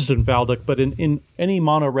general, not just in Valduk, but in any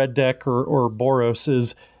mono red deck or Boros,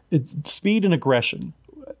 is speed and aggression.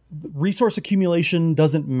 Resource accumulation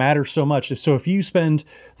doesn't matter so much. So if you spend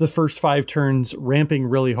the first 5 turns ramping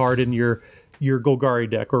really hard in your Golgari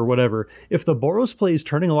deck or whatever, if the Boros play is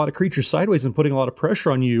turning a lot of creatures sideways and putting a lot of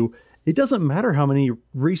pressure on you, it doesn't matter how many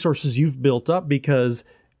resources you've built up because,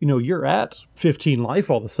 you're at 15 life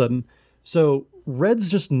all of a sudden. So red's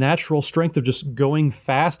just natural strength of just going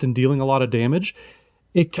fast and dealing a lot of damage,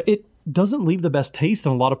 it doesn't leave the best taste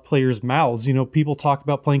in a lot of players' mouths. People talk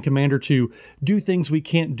about playing Commander to do things we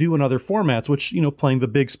can't do in other formats, which, playing the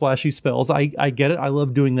big splashy spells. I get it. I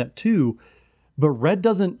love doing that too. But red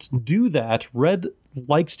doesn't do that. Red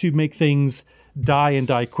likes to make things die and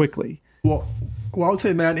die quickly. Well, I would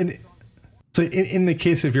say, Matt, in the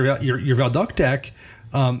case of your Valduk deck,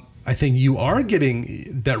 I think you are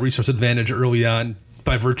getting that resource advantage early on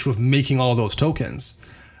by virtue of making all of those tokens,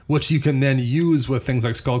 which you can then use with things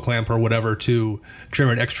like Skull Clamp or whatever to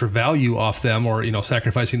generate extra value off them, or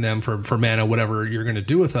sacrificing them for mana, whatever you're going to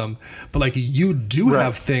do with them. But you do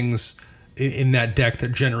have things in that deck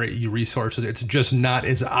that generate you resources. It's just not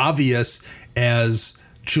as obvious as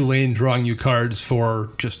Chulane drawing you cards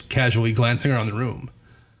for just casually glancing around the room.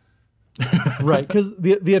 Right, because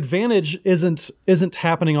the advantage isn't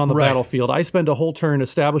happening on the battlefield. I spend a whole turn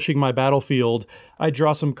establishing my battlefield. I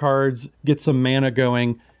draw some cards, get some mana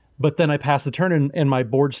going, but then I pass the turn and my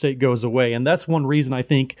board state goes away. And that's one reason I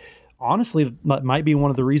think, honestly, that might be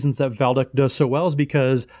one of the reasons that Valduk does so well, is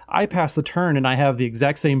because I pass the turn and I have the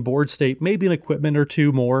exact same board state, maybe an equipment or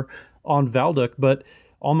two more on Valduk, but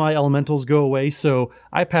all my elementals go away. So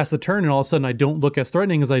I pass the turn and all of a sudden I don't look as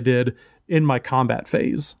threatening as I did in my combat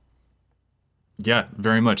phase. Yeah,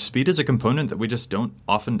 very much. Speed is a component that we just don't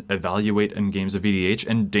often evaluate in games of EDH.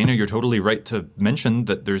 And Dana, you're totally right to mention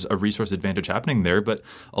that there's a resource advantage happening there, but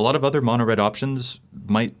a lot of other mono-red options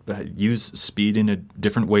might use speed in a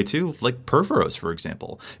different way too, like Purphoros, for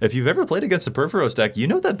example. If you've ever played against a Purphoros deck, you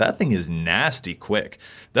know that thing is nasty quick.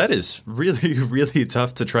 That is really, really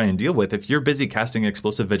tough to try and deal with. If you're busy casting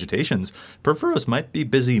explosive vegetations, Purphoros might be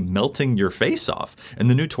busy melting your face off. And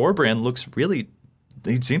the new Torbrand looks really...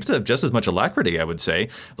 It seems to have just as much alacrity, I would say.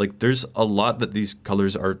 Like, there's a lot that these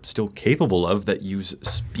colors are still capable of that use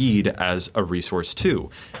speed as a resource too.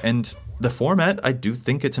 And the format, I do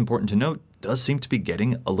think it's important to note, does seem to be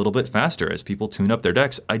getting a little bit faster as people tune up their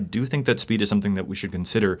decks. I do think that speed is something that we should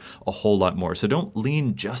consider a whole lot more. So don't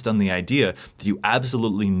lean just on the idea that you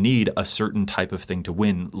absolutely need a certain type of thing to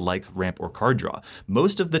win, like ramp or card draw.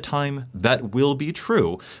 Most of the time, that will be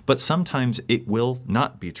true, but sometimes it will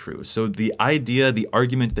not be true. So the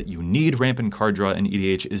argument that you need ramp and card draw in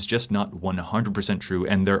EDH is just not 100% true,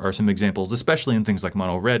 and there are some examples, especially in things like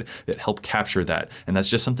mono red, that help capture that. And that's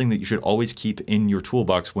just something that you should always keep in your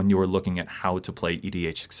toolbox when you are looking at how to play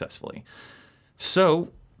EDH successfully.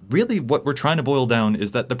 So really what we're trying to boil down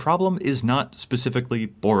is that the problem is not specifically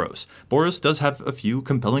Boros. Boros does have a few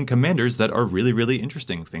compelling commanders that are really, really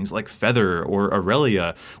interesting. Things like Feather or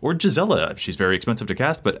Aurelia or Gisela. She's very expensive to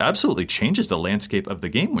cast, but absolutely changes the landscape of the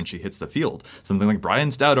game when she hits the field. Something like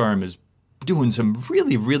Brian Stoutarm is doing some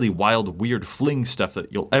really, really wild, weird fling stuff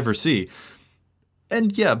that you'll ever see.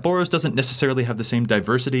 And yeah, Boros doesn't necessarily have the same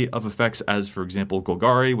diversity of effects as, for example,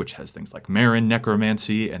 Golgari, which has things like Marin,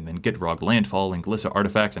 Necromancy, and then Gitrog Landfall and Glissa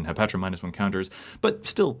Artifacts and Hepatra -1 counters. But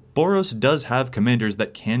still, Boros does have commanders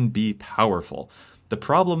that can be powerful. The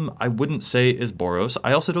problem, I wouldn't say, is Boros.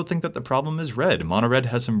 I also don't think that the problem is Red. Mono Red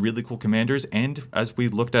has some really cool commanders, and as we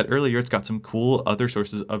looked at earlier, it's got some cool other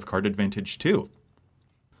sources of card advantage too.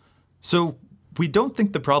 So we don't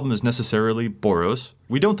think the problem is necessarily Boros.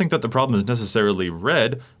 We don't think that the problem is necessarily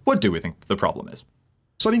Red. What do we think the problem is?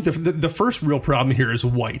 So I think the first real problem here is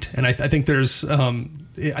white. And I think there's, I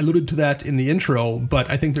alluded to that in the intro, but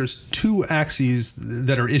I think there's two axes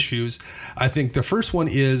that are issues. I think the first one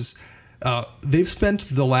is they've spent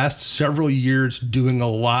the last several years doing a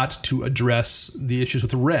lot to address the issues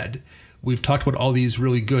with red. We've talked about all these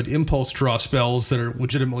really good impulse draw spells that are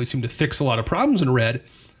legitimately seem to fix a lot of problems in red.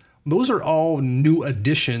 Those are all new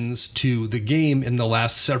additions to the game in the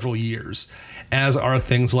last several years, as are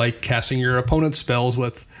things like casting your opponent's spells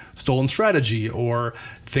with Stolen Strategy, or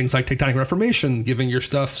things like Tectonic Reformation, giving your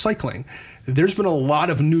stuff cycling. There's been a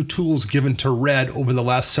lot of new tools given to red over the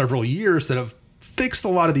last several years that have fixed a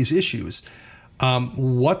lot of these issues.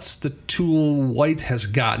 What's the tool white has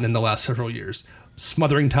gotten in the last several years?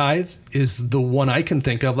 Smothering Tithe is the one I can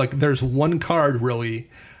think of. Like, there's one card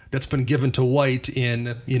really that's been given to white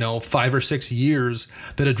in 5 or 6 years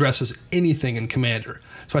that addresses anything in Commander.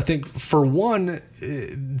 So I think, for one,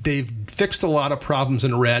 they've fixed a lot of problems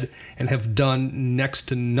in red and have done next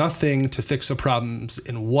to nothing to fix the problems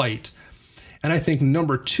in white. And I think,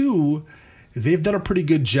 number two, they've done a pretty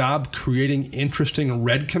good job creating interesting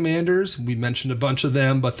red commanders. We mentioned a bunch of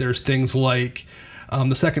them, but there's things like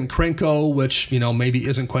the second Krenko, which maybe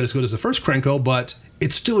isn't quite as good as the first Krenko, but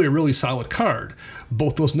it's still a really solid card.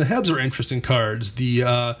 Both those Nehebs are interesting cards.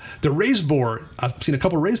 The Raise Boar, I've seen a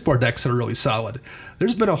couple of Raise Boar decks that are really solid.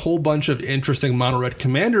 There's been a whole bunch of interesting mono-red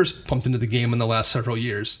commanders pumped into the game in the last several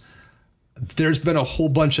years. There's been a whole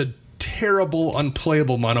bunch of terrible,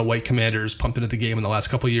 unplayable mono-white commanders pumped into the game in the last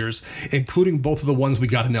couple of years, including both of the ones we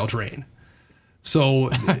got in Eldraine. So,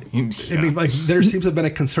 yeah. I mean, like, there seems to have been a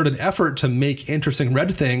concerted effort to make interesting red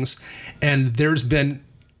things, and there's been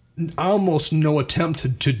almost no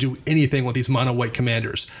attempt to do anything with these mono white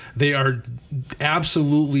commanders. They are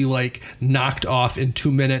absolutely knocked off in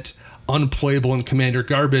 2-minute, unplayable in commander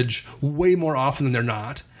garbage way more often than they're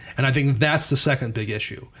not. And I think that's the second big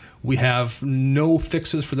issue. We have no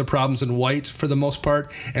fixes for the problems in white for the most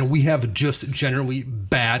part, and we have just generally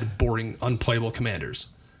bad, boring, unplayable commanders.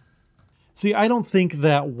 See, I don't think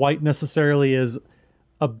that white necessarily is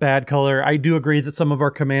a bad color. I do agree that some of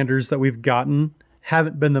our commanders that we've gotten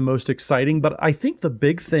haven't been the most exciting, but I think the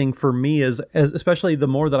big thing for me is, especially the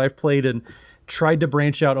more that I've played in tried to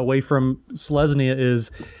branch out away from Selesnya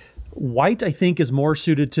is white, I think, is more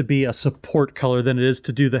suited to be a support color than it is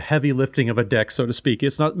to do the heavy lifting of a deck, so to speak.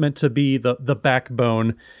 It's not meant to be the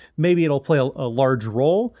backbone. Maybe it'll play a large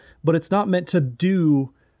role, but it's not meant to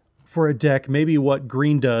do for a deck maybe what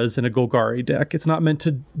green does in a Golgari deck. It's not meant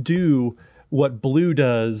to do what blue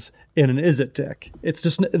does in an Izzet deck. It's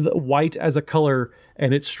just white as a color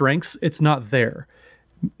and its strengths, it's not there.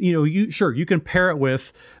 You know, you can pair it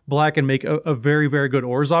with black and make a very, very good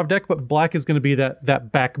Orzhov deck, but black is going to be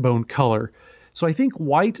that backbone color. So I think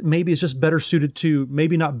white maybe is just better suited to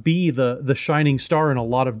maybe not be the shining star in a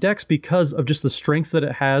lot of decks because of just the strengths that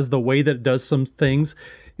it has, the way that it does some things.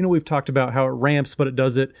 You know, we've talked about how it ramps, but it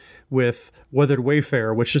does it with Weathered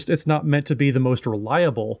Wayfarer, which it's not meant to be the most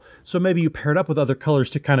reliable. So maybe you pair it up with other colors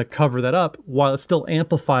to kind of cover that up while it still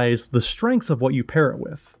amplifies the strengths of what you pair it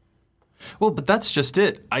with. Well, but that's just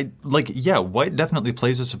it. White definitely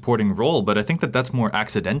plays a supporting role, but I think that that's more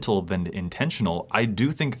accidental than intentional. I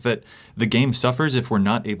do think that the game suffers if we're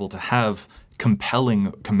not able to have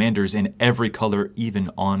compelling commanders in every color,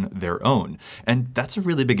 even on their own. And that's a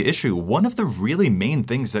really big issue. One of the really main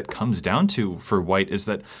things that comes down to for white is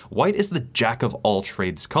that white is the jack of all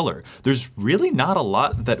trades color. There's really not a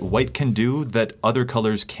lot that white can do that other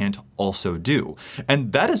colors can't also do.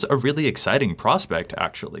 And that is a really exciting prospect,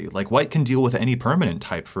 actually. Like, white can deal with any permanent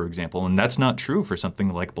type, for example, and that's not true for something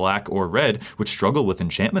like black or red, which struggle with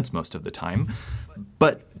enchantments most of the time.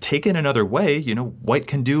 But taken another way, you know, white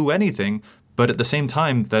can do anything. But at the same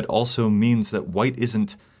time, that also means that white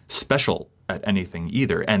isn't special at anything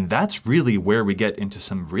either. And that's really where we get into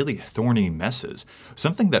some really thorny messes.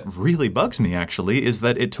 Something that really bugs me, actually, is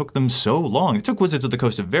that it took them so long. It took Wizards of the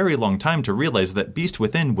Coast a very long time to realize that Beast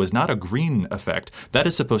Within was not a green effect. That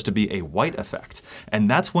is supposed to be a white effect.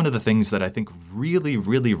 And that's one of the things that I think really,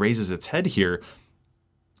 really raises its head here.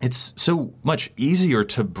 It's so much easier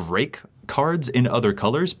to break cards in other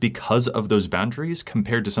colors because of those boundaries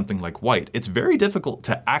compared to something like white. It's very difficult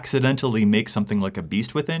to accidentally make something like a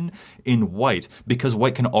Beast Within in white because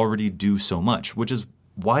white can already do so much, which is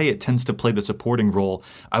why it tends to play the supporting role,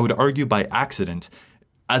 I would argue, by accident,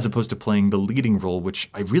 as opposed to playing the leading role, which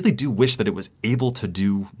I really do wish that it was able to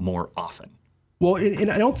do more often. Well, and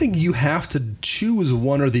I don't think you have to choose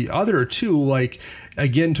one or the other, too. Like,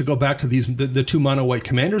 again, to go back to the two mono white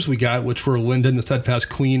commanders we got, which were Lyndon the Steadfast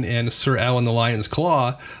Queen and Sir Alan the Lion's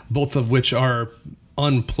Claw, both of which are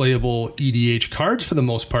unplayable EDH cards for the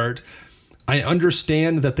most part. I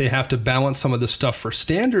understand that they have to balance some of the stuff for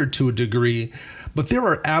standard to a degree, but there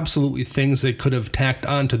are absolutely things they could have tacked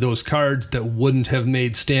onto those cards that wouldn't have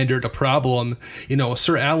made standard a problem. You know,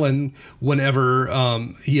 Sir Alan, whenever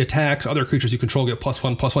he attacks, other creatures you control get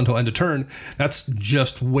 +1/+1 till end of turn. That's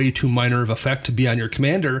just way too minor of effect to be on your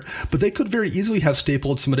commander. But they could very easily have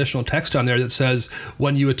stapled some additional text on there that says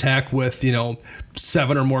when you attack with,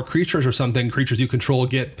 7 or more creatures or something, creatures you control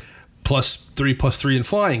get +3/+3 in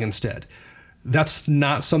flying instead. That's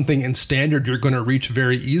not something in standard you're going to reach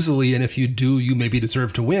very easily, and if you do, you maybe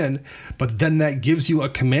deserve to win. But then that gives you a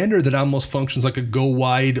commander that almost functions like a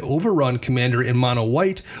go-wide overrun commander in mono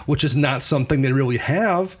white, which is not something they really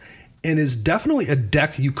have, and is definitely a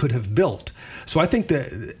deck you could have built. So I think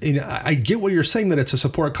that, I get what you're saying, that it's a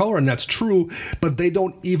support color, and that's true, but they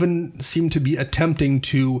don't even seem to be attempting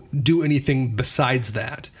to do anything besides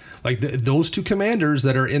that. Like those two commanders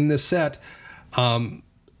that are in this set,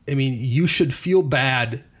 you should feel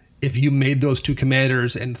bad if you made those two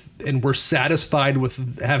commanders and were satisfied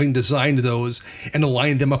with having designed those and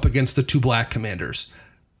aligned them up against the two black commanders,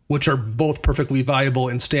 which are both perfectly viable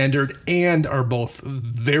in standard and are both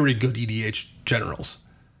very good EDH generals.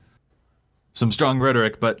 Some strong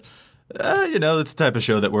rhetoric, but it's the type of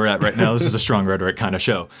show that we're at right now. This is a strong rhetoric kind of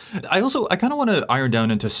show. I kind of want to iron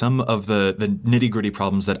down into some of the nitty-gritty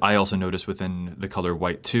problems that I also notice within the color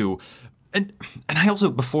white too. And I also,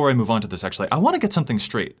 before I move on to this, actually, I want to get something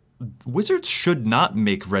straight. Wizards should not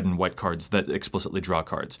make red and white cards that explicitly draw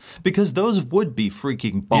cards, because those would be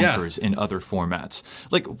freaking bonkers in other formats.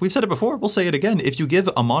 Like, we've said it before, we'll say it again. If you give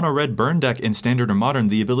a mono-red burn deck in Standard or Modern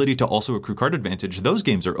the ability to also accrue card advantage, those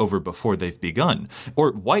games are over before they've begun.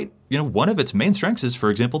 Or white, one of its main strengths is,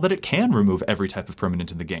 for example, that it can remove every type of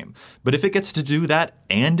permanent in the game. But if it gets to do that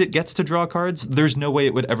and it gets to draw cards, there's no way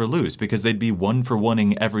it would ever lose, because they'd be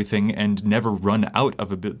 1-for-1ing everything and never run out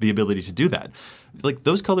of the ability to do that. Like,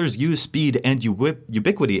 those colors use speed and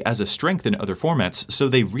ubiquity as a strength in other formats, so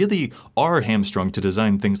they really are hamstrung to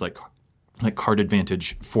design things like like card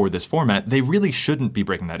advantage for this format, they really shouldn't be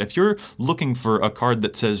breaking that. If you're looking for a card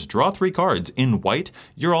that says draw 3 cards in white,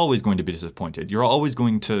 you're always going to be disappointed. You're always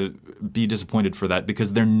going to be disappointed for that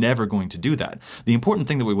because they're never going to do that. The important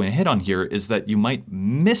thing that we want to hit on here is that you might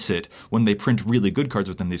miss it when they print really good cards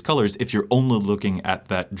within these colors if you're only looking at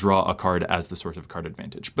that draw a card as the source of card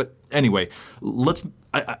advantage. But anyway,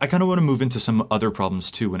 I kind of want to move into some other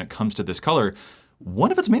problems too when it comes to this color.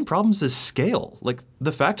 One of its main problems is scale. Like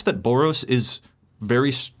the fact that Boros is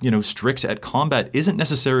very, strict at combat isn't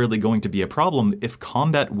necessarily going to be a problem if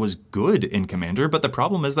combat was good in Commander, but the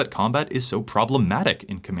problem is that combat is so problematic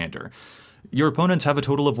in Commander. Your opponents have a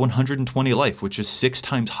total of 120 life, which is 6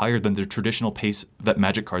 times higher than the traditional pace that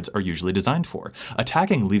Magic cards are usually designed for.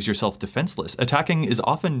 Attacking leaves yourself defenseless. Attacking is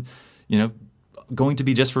often, going to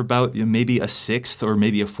be just for about maybe a 1/6 or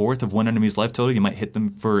maybe a 1/4 of one enemy's life total. You might hit them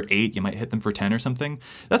for 8, you might hit them for 10 or something.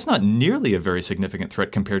 That's not nearly a very significant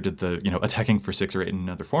threat compared to the, attacking for 6 or 8 in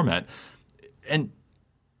another format. And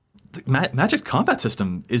the Magic's combat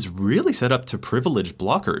system is really set up to privilege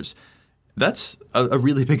blockers. That's a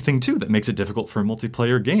really big thing, too, that makes it difficult for a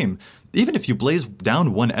multiplayer game. Even if you blaze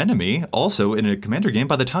down one enemy, also in a Commander game,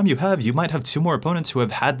 by the time you might have 2 more opponents who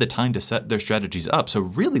have had the time to set their strategies up. So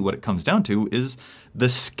really what it comes down to is the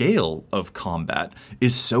scale of combat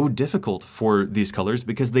is so difficult for these colors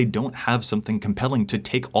because they don't have something compelling to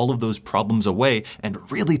take all of those problems away and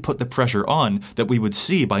really put the pressure on that we would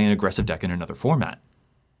see by an aggressive deck in another format.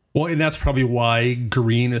 Well, and that's probably why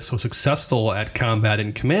green is so successful at combat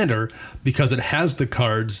in Commander, because it has the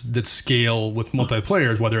cards that scale with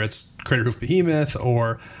multiplayers, whether it's Craterhoof Behemoth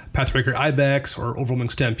or Pathbreaker Ibex or Overwhelming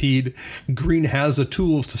Stampede. Green has the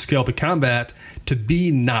tools to scale the combat to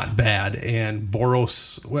be not bad, and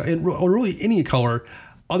Boros, or really any color,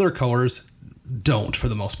 other colors don't for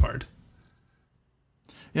the most part.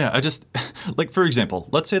 Yeah, for example,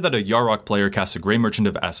 let's say that a Yarok player casts a Grey Merchant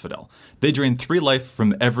of Asphodel. They drain 3 life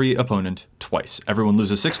from every opponent twice. Everyone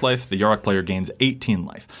loses 6 life, the Yarok player gains 18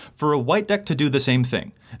 life. For a white deck to do the same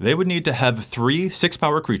thing, they would need to have 3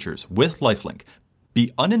 6-power creatures with lifelink,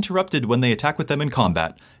 be uninterrupted when they attack with them in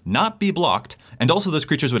combat, not be blocked, and also those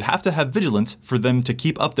creatures would have to have vigilance for them to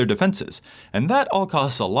keep up their defenses. And that all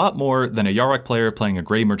costs a lot more than a Yarok player playing a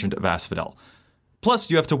Grey Merchant of Asphodel.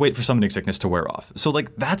 Plus, you have to wait for Summoning Sickness to wear off. So,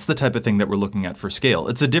 that's the type of thing that we're looking at for scale.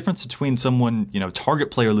 It's the difference between someone,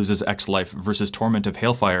 target player loses X life versus Torment of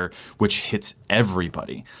Hailfire, which hits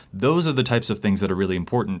everybody. Those are the types of things that are really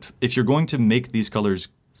important. If you're going to make these colors,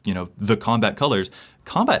 the combat colors,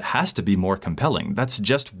 combat has to be more compelling. That's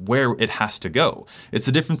just where it has to go. It's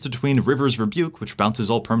the difference between River's Rebuke, which bounces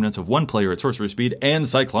all permanents of one player at sorcery speed, and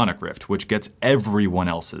Cyclonic Rift, which gets everyone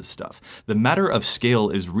else's stuff. The matter of scale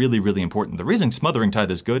is really, really important. The reason Smothering Tithe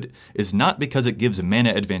is good is not because it gives a mana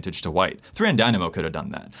advantage to white. Thran Dynamo could have done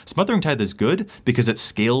that. Smothering Tithe is good because it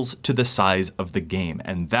scales to the size of the game,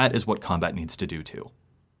 and that is what combat needs to do too.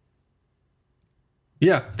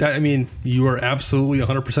 Yeah, you are absolutely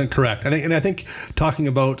 100% correct. I think talking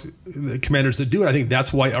about the commanders that do it, I think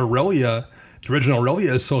that's why Aurelia, the original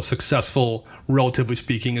Aurelia, is so successful, relatively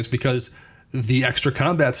speaking, is because the extra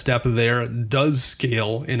combat step there does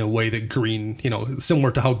scale in a way that green, similar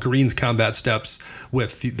to how green's combat steps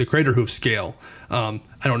with the Craterhoof scale. I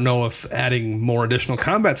don't know if adding more additional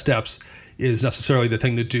combat steps is necessarily the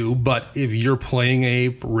thing to do, but if you're playing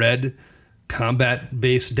a red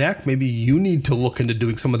combat-based deck, maybe you need to look into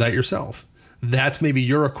doing some of that yourself. That's maybe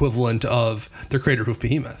your equivalent of the Craterhoof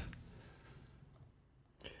Behemoth.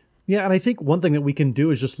 Yeah, and I think one thing that we can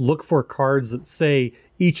do is just look for cards that say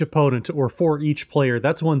each opponent or for each player.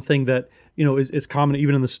 That's one thing that is common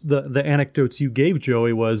even in the anecdotes you gave,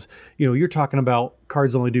 Joey, was you're talking about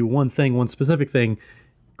cards only do one thing, one specific thing.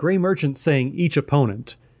 Grey Merchant saying each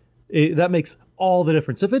opponent, that makes all the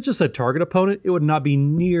difference. If it just said target opponent, it would not be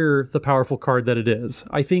near the powerful card that it is.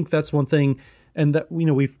 I think that's one thing, and that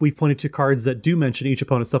we've pointed to cards that do mention each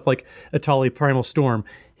opponent, stuff like Atali Primal Storm,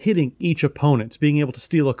 hitting each opponent, being able to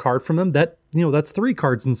steal a card from them. That that's 3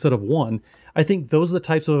 cards instead of 1. I think those are the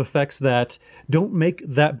types of effects that don't make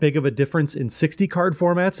that big of a difference in 60 card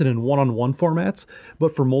formats and in one-on-one formats,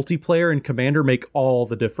 but for multiplayer and Commander make all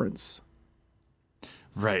the difference.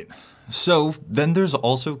 Right. So then there's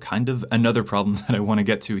also kind of another problem that I want to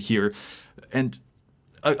get to here. And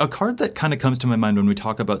a card that kind of comes to my mind when we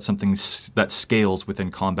talk about something that scales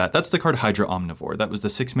within combat, that's the card Hydra Omnivore. That was the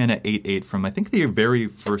 6-mana 8/8 from, I think, the very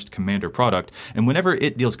first Commander product. And whenever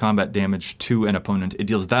it deals combat damage to an opponent, it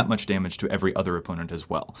deals that much damage to every other opponent as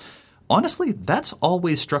well. Honestly, that's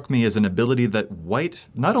always struck me as an ability that white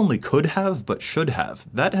not only could have, but should have.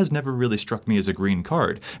 That has never really struck me as a green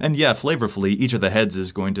card. And yeah, flavorfully, each of the heads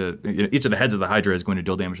of the Hydra is going to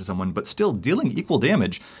deal damage to someone, but still, dealing equal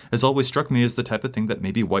damage has always struck me as the type of thing that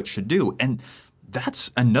maybe white should do. And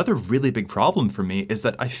that's another really big problem for me, is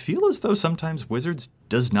that I feel as though sometimes Wizards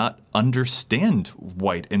does not understand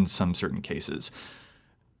white in some certain cases.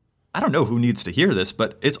 I don't know who needs to hear this,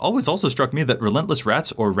 but it's always also struck me that Relentless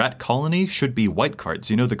Rats or Rat Colony should be white cards.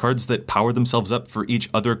 You know, the cards that power themselves up for each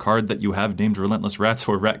other card that you have named Relentless Rats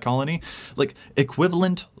or Rat Colony. Like,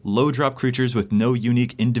 equivalent low-drop creatures with no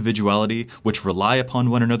unique individuality, which rely upon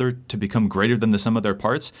one another to become greater than the sum of their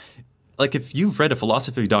parts. Like, if you've read a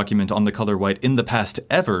philosophy document on the color white in the past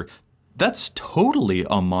ever, that's totally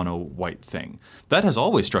a mono-white thing. That has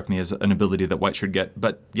always struck me as an ability that white should get,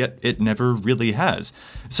 but yet it never really has.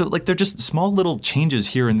 So, like, they're just small little changes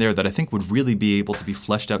here and there that I think would really be able to be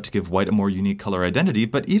fleshed out to give white a more unique color identity,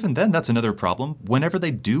 but even then, that's another problem. Whenever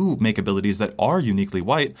they do make abilities that are uniquely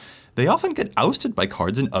white, they often get ousted by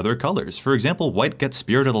cards in other colors. For example, white gets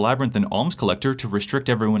Spirit of the Labyrinth and Alms Collector to restrict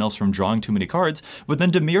everyone else from drawing too many cards, but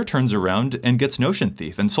then Dimir turns around and gets Notion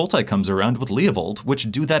Thief, and Sultai comes around with Leovold,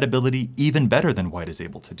 which do that ability even better than white is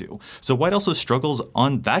able to do. So white also struggles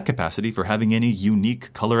on that capacity for having any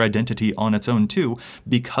unique color identity on its own too,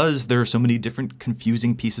 because there are so many different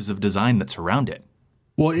confusing pieces of design that surround it.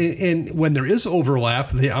 Well, and when there is overlap,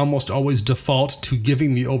 they almost always default to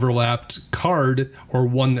giving the overlapped card, or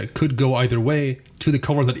one that could go either way, to the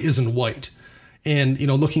color that isn't white. And, you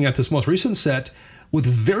know, looking at this most recent set, with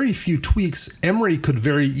very few tweaks, Emery could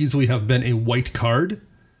very easily have been a white card.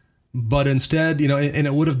 But instead, you know, and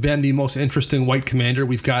it would have been the most interesting white commander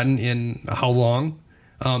we've gotten in how long?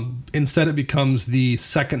 Instead, it becomes the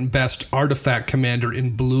second best artifact commander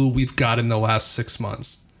in blue we've got in the last 6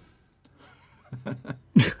 months.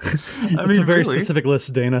 It's a very specific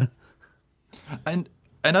list, Dana. And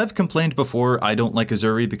I've complained before, I don't like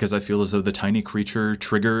Azuri because I feel as though the tiny creature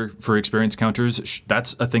trigger for experience counters,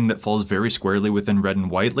 that's a thing that falls very squarely within red and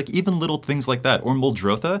white. Like, even little things like that. Or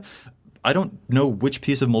Muldrotha. I don't know which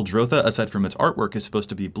piece of Muldrotha, aside from its artwork, is supposed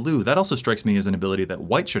to be blue. That also strikes me as an ability that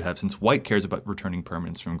white should have, since white cares about returning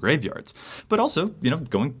permanents from graveyards. But also, you know,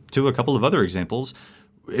 going to a couple of other examples,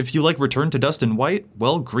 if you like Return to Dust in white,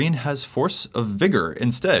 well, green has Force of Vigor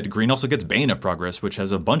instead. Green also gets Bane of Progress, which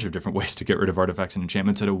has a bunch of different ways to get rid of artifacts and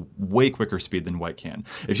enchantments at a way quicker speed than white can.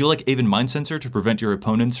 If you like Aven Mind Sensor to prevent your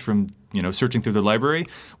opponents from, you know, searching through their library,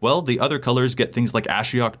 well, the other colors get things like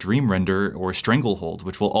Ashiok Dream Render or Stranglehold,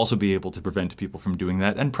 which will also be able to prevent people from doing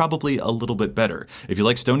that, and probably a little bit better. If you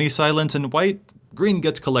like Stony Silence in white, green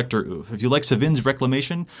gets Collector Oof. If you like Savin's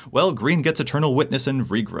Reclamation, well, green gets Eternal Witness and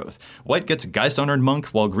Regrowth. White gets Geist Honored Monk,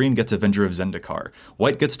 while green gets Avenger of Zendikar.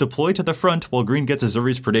 White gets Deploy to the Front, while green gets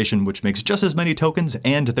Azuri's Predation, which makes just as many tokens,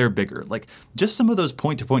 and they're bigger. Like, just some of those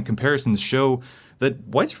point-to-point comparisons show that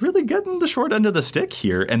white's really getting the short end of the stick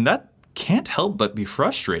here, and that can't help but be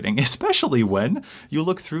frustrating, especially when you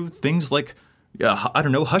look through things like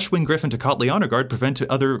Hushwing Griffin to Kotli Honor Guard prevent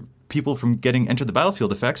other people from getting Enter the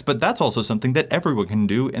Battlefield effects, but that's also something that everyone can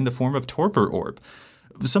do in the form of Torpor Orb.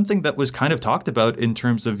 Something that was kind of talked about in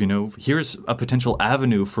terms of, you know, here's a potential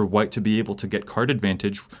avenue for white to be able to get card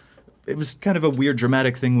advantage. It was kind of a weird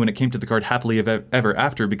dramatic thing when it came to the card Happily Ever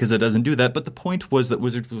After, because it doesn't do that, but the point was that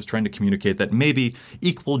Wizards was trying to communicate that maybe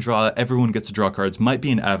equal draw, everyone gets to draw cards, might be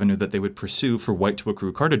an avenue that they would pursue for white to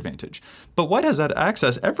accrue card advantage. But white has had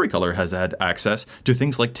access, every color has had access to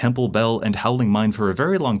things like Temple Bell and Howling Mine for a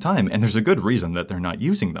very long time, and there's a good reason that they're not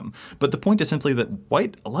using them. But the point is simply that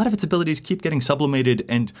white, a lot of its abilities keep getting sublimated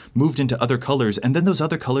and moved into other colors, and then those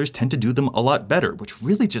other colors tend to do them a lot better, which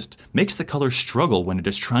really just makes the color struggle when it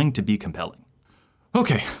is trying to be compelling.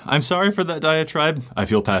 Okay, I'm sorry for that diatribe. I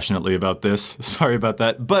feel passionately about this. Sorry about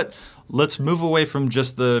that. But let's move away from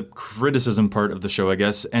just the criticism part of the show, I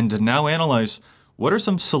guess, and now analyze what are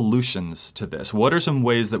some solutions to this? What are some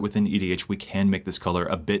ways that within EDH we can make this color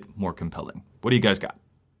a bit more compelling? What do you guys got?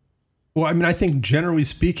 Well, I mean, I think generally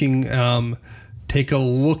speaking, take a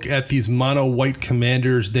look at these mono white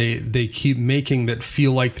commanders they keep making that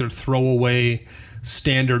feel like they're throwaway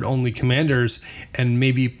standard only commanders, and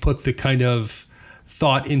maybe put the kind of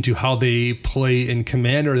thought into how they play in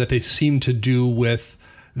Commander that they seem to do with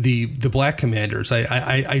the black commanders.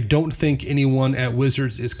 I don't think anyone at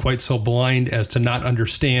Wizards is quite so blind as to not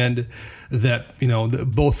understand that, you know,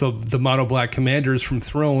 both of the mono black commanders from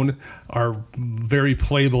Throne are very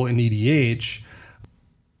playable in EDH.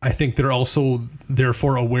 I think they're also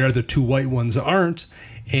therefore aware the two white ones aren't,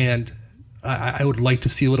 and I would like to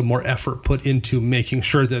see a little more effort put into making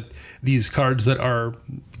sure that these cards that are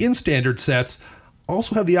in standard sets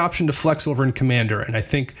also have the option to flex over in Commander, and I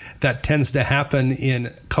think that tends to happen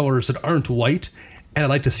in colors that aren't white, and I'd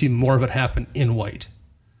like to see more of it happen in white.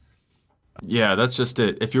 Yeah, that's just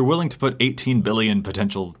it. If you're willing to put 18 billion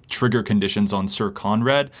potential trigger conditions on Sir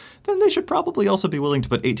Conrad, then they should probably also be willing to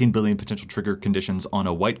put 18 billion potential trigger conditions on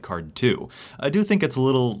a white card too. I do think it's a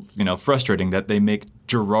little, frustrating that they make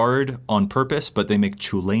Gerard on purpose, but they make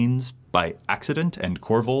Chulanes by accident and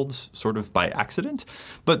Corvolds sort of by accident.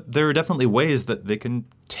 But there are definitely ways that they can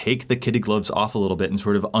take the kitty gloves off a little bit and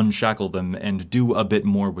sort of unshackle them and do a bit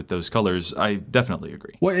more with those colors. I definitely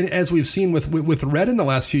agree. Well, and as we've seen with red in the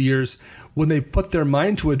last few years, when they put their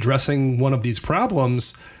mind to addressing one of these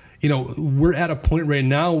problems, we're at a point right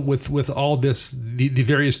now with all this, the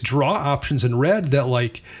various draw options in red that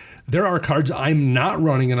like, there are cards I'm not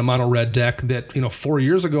running in a mono red deck that, 4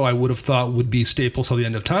 years ago I would have thought would be staples till the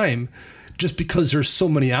end of time, just because there's so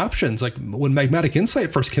many options. Like when Magmatic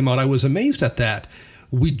Insight first came out, I was amazed at that.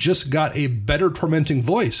 We just got a better Tormenting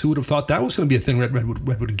Voice. Who would have thought that was going to be a thing red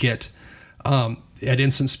would get at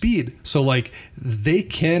instant speed? So like they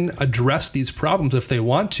can address these problems if they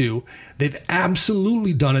want to. They've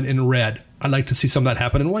absolutely done it in red. I'd like to see some of that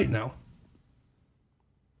happen in white now.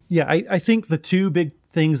 Yeah, I think the two big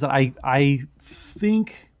things that I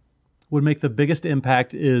think would make the biggest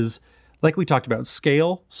impact is, like we talked about,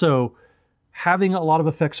 scale. So having a lot of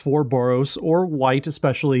effects for Boros or white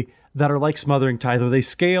especially that are like Smothering Tithe, where they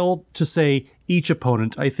scale to, say, each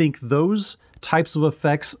opponent. I think those types of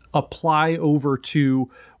effects apply over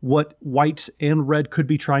to what white and red could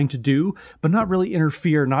be trying to do, but not really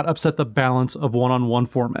interfere, not upset the balance of one-on-one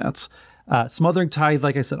formats. Smothering Tithe,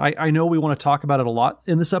 like I said, I know we want to talk about it a lot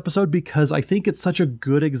in this episode because I think it's such a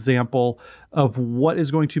good example of what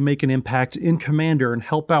is going to make an impact in Commander and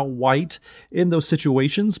help out white in those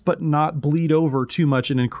situations, but not bleed over too much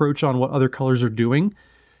and encroach on what other colors are doing.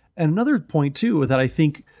 And another point, too, that I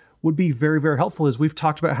think would be very, very helpful is we've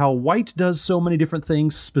talked about how white does so many different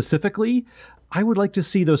things specifically. I would like to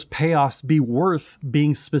see those payoffs be worth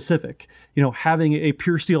being specific. Having a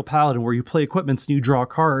Pure Steel Paladin where you play equipments and you draw a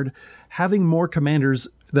card, having more commanders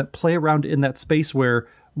that play around in that space where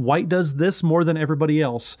white does this more than everybody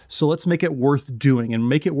else. So let's make it worth doing and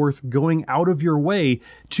make it worth going out of your way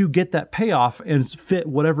to get that payoff and fit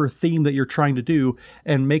whatever theme that you're trying to do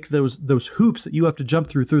and make those hoops that you have to jump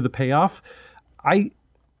through the payoff. I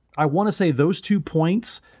want to say those 2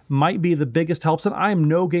 points might be the biggest helps. And I'm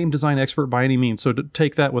no game design expert by any means, so to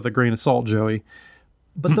take that with a grain of salt, Joey.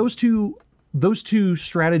 But those two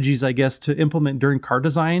strategies, I guess, to implement during card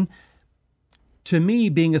design, to me,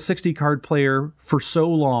 being a 60 card player for so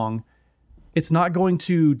long, it's not going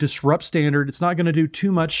to disrupt standard. It's not going to do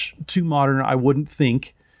too much to modern, I wouldn't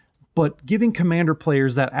think. But giving Commander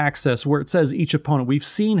players that access where it says each opponent, we've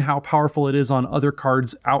seen how powerful it is on other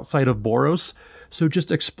cards outside of Boros. So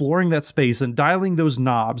just exploring that space and dialing those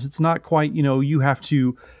knobs, it's not quite, you have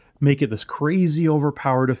to make it this crazy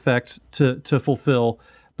overpowered effect to fulfill,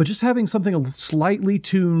 but just having something slightly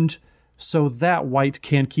tuned so that white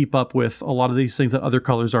can keep up with a lot of these things that other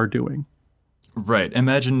colors are doing. Right.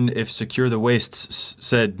 Imagine if Secure the Wastes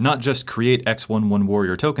said not just create X11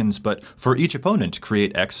 warrior tokens, but for each opponent,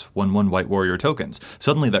 create X11 white warrior tokens.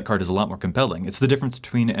 Suddenly that card is a lot more compelling. It's the difference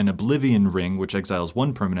between an Oblivion Ring, which exiles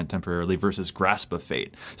one permanent temporarily, versus Grasp of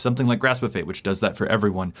Fate. Something like Grasp of Fate, which does that for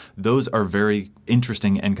everyone. Those are very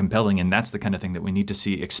interesting and compelling, and that's the kind of thing that we need to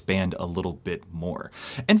see expand a little bit more.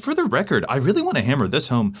 And for the record, I really want to hammer this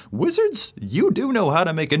home. Wizards, you do know how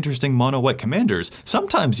to make interesting mono-white commanders.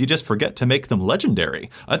 Sometimes you just forget to make them legendary.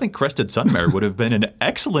 I think Crested Sunmare would have been an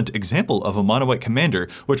excellent example of a mono-white commander,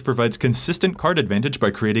 which provides consistent card advantage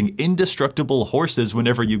by creating indestructible horses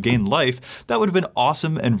whenever you gain life. That would have been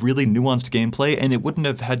awesome and really nuanced gameplay, and it wouldn't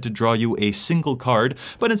have had to draw you a single card,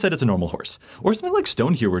 but instead it's a normal horse. Or something like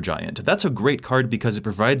Stonehewer Giant. That's a great card because it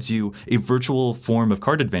provides you a virtual form of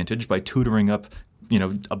card advantage by tutoring up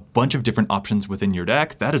a bunch of different options within your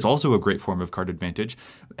deck. That is also a great form of card advantage.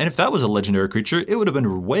 And if that was a legendary creature, it would have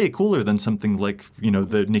been way cooler than something like, the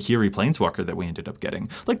Nahiri Planeswalker that we ended up getting.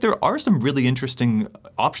 Like, there are some really interesting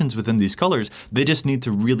options within these colors. They just need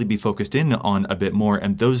to really be focused in on a bit more.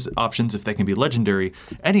 And those options, if they can be legendary,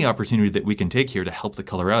 any opportunity that we can take here to help the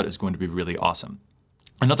color out is going to be really awesome.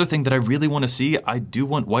 Another thing that I really want to see, I do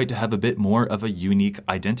want white to have a bit more of a unique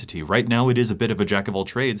identity. Right now it is a bit of a jack of all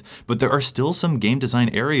trades, but there are still some game design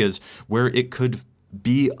areas where it could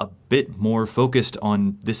be a bit more focused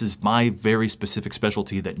on, this is my very specific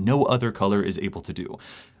specialty that no other color is able to do.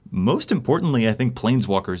 Most importantly, I think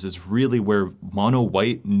Planeswalkers is really where mono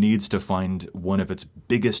white needs to find one of its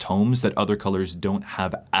biggest homes that other colors don't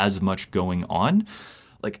have as much going on.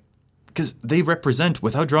 Like, because they represent,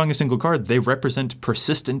 without drawing a single card, they represent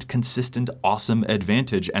persistent, consistent, awesome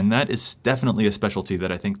advantage. And that is definitely a specialty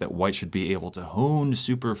that I think that White should be able to hone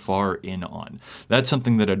super far in on. That's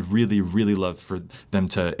something that I'd really, really love for them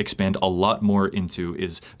to expand a lot more into,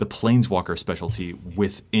 is the Planeswalker specialty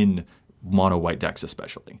within mono white decks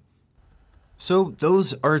especially. So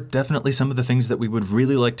those are definitely some of the things that we would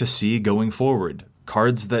really like to see going forward.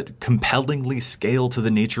 Cards that compellingly scale to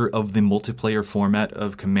the nature of the multiplayer format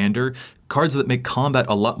of Commander, cards that make combat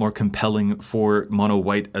a lot more compelling for mono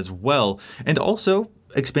white as well, and also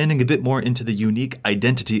expanding a bit more into the unique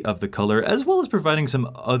identity of the color, as well as providing some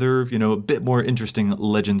other, a bit more interesting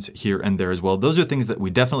legends here and there as well. Those are things that we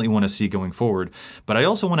definitely want to see going forward. But I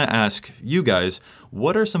also want to ask you guys,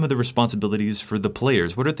 what are some of the responsibilities for the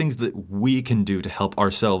players? What are things that we can do to help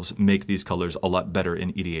ourselves make these colors a lot better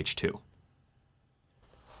in EDH2?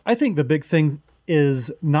 I think the big thing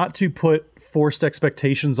is not to put forced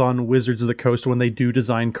expectations on Wizards of the Coast when they do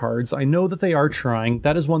design cards. I know that they are trying.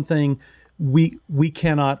 That is one thing we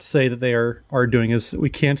cannot say that they are doing, is we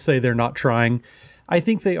can't say they're not trying. I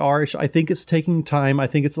think they are. I think it's taking time. I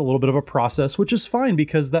think it's a little bit of a process, which is fine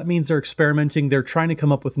because that means they're experimenting. They're trying to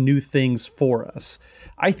come up with new things for us.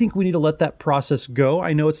 I think we need to let that process go.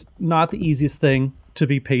 I know it's not the easiest thing to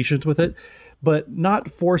be patient with it, but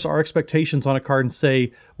not force our expectations on a card and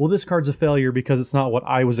say, well, this card's a failure because it's not what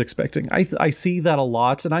I was expecting. I see that a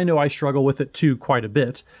lot, and I know I struggle with it too quite a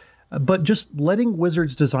bit. But just letting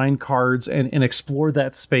Wizards design cards and explore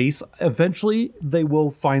that space, eventually they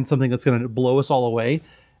will find something that's going to blow us all away.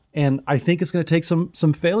 And I think it's going to take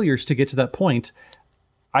some failures to get to that point.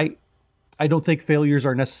 I don't think failures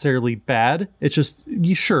are necessarily bad. It's just,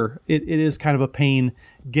 it is kind of a pain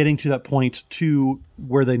getting to that point to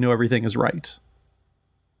where they know everything is right.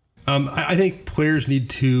 I think players need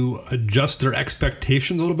to adjust their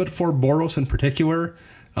expectations a little bit for Boros in particular.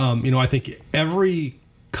 I think every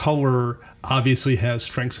color obviously has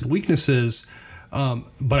strengths and weaknesses,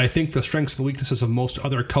 but I think the strengths and weaknesses of most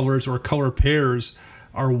other colors or color pairs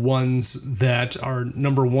are ones that are,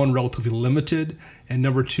 number one, relatively limited, and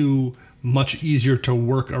number two, much easier to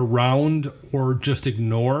work around or just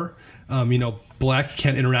ignore. Black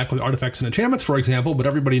can't interact with artifacts and enchantments, for example, but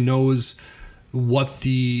everybody knows what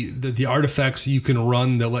the artifacts you can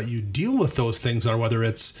run that let you deal with those things are, whether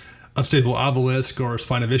it's Unstable Obelisk or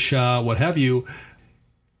Spine of Isha, what have you.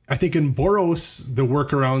 I think in Boros, the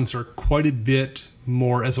workarounds are quite a bit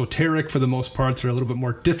more esoteric for the most part. They're a little bit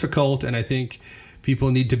more difficult, and I think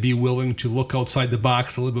people need to be willing to look outside the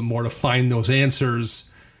box a little bit more to find those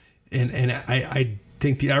answers. And I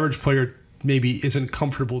think the average player maybe isn't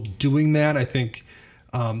comfortable doing that. I think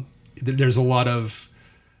there's a lot of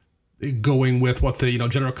going with what the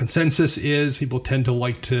general consensus is. People tend to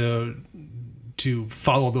like to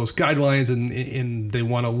follow those guidelines, and they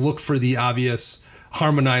want to look for the obvious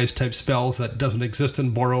harmonized type spells that doesn't exist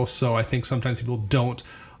in Boros. So I think sometimes people don't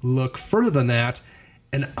look further than that.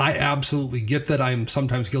 And I absolutely get that. I'm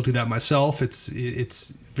sometimes guilty of that myself. It's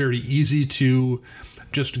very easy to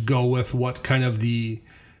just go with what kind of the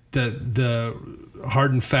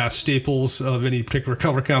hard and fast staples of any particular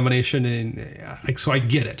color combination. And so I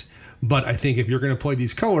get it. But I think if you're going to play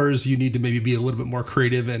these colors, you need to maybe be a little bit more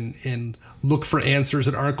creative and look for answers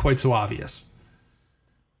that aren't quite so obvious.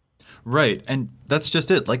 Right, and that's just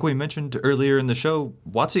it. Like we mentioned earlier in the show,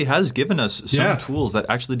 WotC has given us some tools that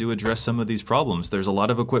actually do address some of these problems. There's a lot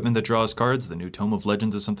of equipment that draws cards. The new Tome of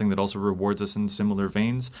Legends is something that also rewards us in similar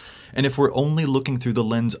veins. And if we're only looking through the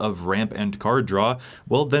lens of ramp and card draw,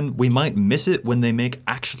 well, then we might miss it when they make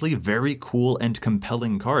actually very cool and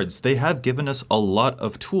compelling cards. They have given us a lot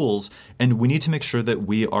of tools, and we need to make sure that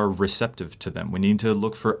we are receptive to them. We need to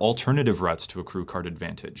look for alternative routes to accrue card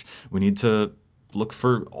advantage. We need to look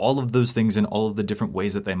for all of those things in all of the different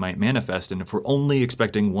ways that they might manifest. And if we're only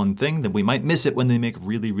expecting one thing, then we might miss it when they make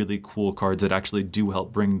really, really cool cards that actually do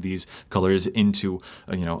help bring these colors into,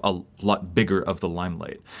 a lot bigger of the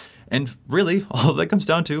limelight. And really, all that comes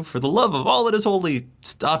down to, for the love of all that is holy,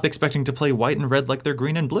 stop expecting to play white and red like they're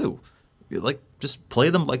green and blue. Just play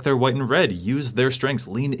them like they're white and red. Use their strengths.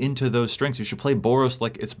 Lean into those strengths. You should play Boros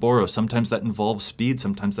like it's Boros. Sometimes that involves speed.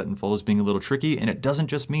 Sometimes that involves being a little tricky. And it doesn't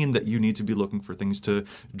just mean that you need to be looking for things to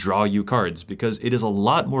draw you cards, because it is a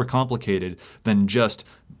lot more complicated than just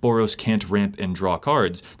Boros can't ramp and draw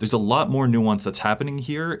cards. There's a lot more nuance that's happening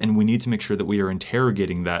here, and we need to make sure that we are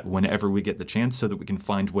interrogating that whenever we get the chance so that we can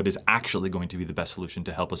find what is actually going to be the best solution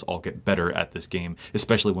to help us all get better at this game,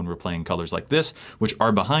 especially when we're playing colors like this, which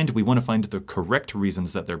are behind. We want to find the correct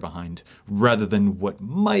reasons that they're behind, rather than what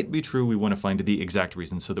might be true. We want to find the exact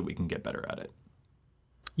reasons so that we can get better at it.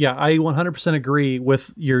 Yeah, I 100% agree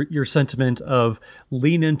with your sentiment of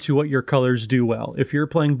lean into what your colors do well. If you're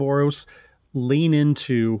playing Boros, lean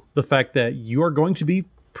into the fact that you are going to be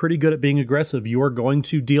pretty good at being aggressive. You are going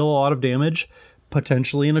to deal a lot of damage,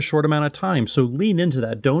 potentially in a short amount of time. So lean into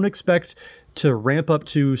that. Don't expect to ramp up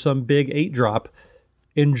to some big 8 drop.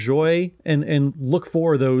 Enjoy and look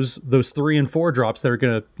for those 3 and 4 drops that are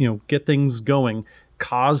going to get things going,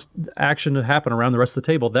 cause action to happen around the rest of the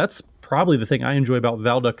table. That's probably the thing I enjoy about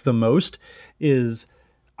Valduk the most is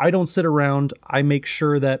I don't sit around. I make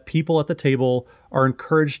sure that people at the table are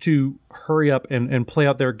encouraged to hurry up and play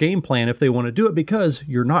out their game plan if they want to do it, because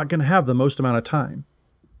you're not going to have the most amount of time.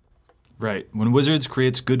 Right. When Wizards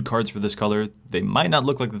creates good cards for this color, they might not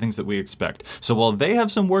look like the things that we expect. So while they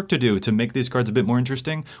have some work to do to make these cards a bit more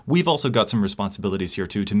interesting, we've also got some responsibilities here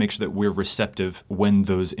too to make sure that we're receptive when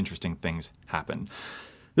those interesting things happen.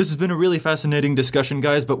 This has been a really fascinating discussion,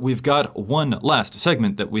 guys, but we've got one last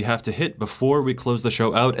segment that we have to hit before we close the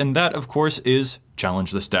show out, and that, of course, is Challenge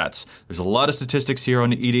the Stats. There's a lot of statistics here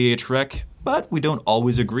on EDH Rec, but we don't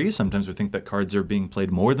always agree. Sometimes we think that cards are being played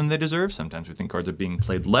more than they deserve. Sometimes we think cards are being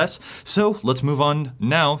played less. So let's move on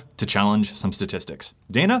now to challenge some statistics.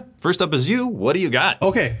 Dana, first up is you. What do you got?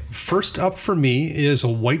 Okay, first up for me is a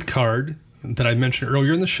white card that I mentioned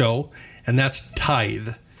earlier in the show, and that's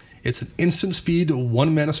Tithe. It's an instant speed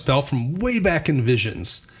 1 mana spell from way back in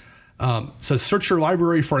Visions. Says search your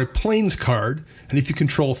library for a Plains card, and if you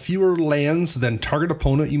control fewer lands than target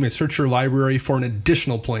opponent, you may search your library for an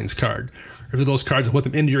additional Plains card. Reveal those cards and put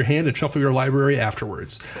them into your hand and shuffle your library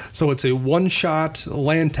afterwards. So it's a one-shot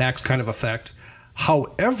land tax kind of effect.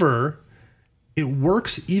 However, it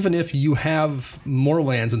works even if you have more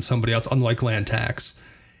lands than somebody else, unlike land tax.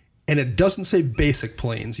 And it doesn't say basic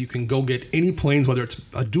plains. You can go get any plains, whether it's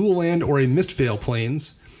a dual land or a Mistveil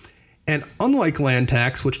plains. And unlike land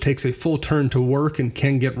tax, which takes a full turn to work and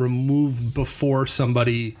can get removed before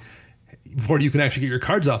you can actually get your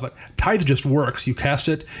cards off it, Tithe just works. You cast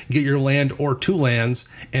it, get your land or 2 lands,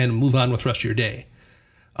 and move on with the rest of your day.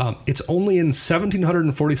 It's only in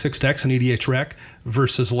 1,746 decks in EDH Rec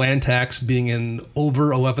versus land tax being in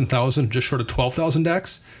over 11,000, just short of 12,000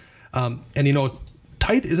 decks. And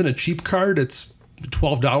Tithe isn't a cheap card. It's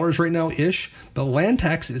 $12 right now-ish. The land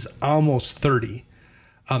tax is almost $30.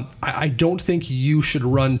 I don't think you should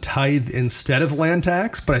run Tithe instead of land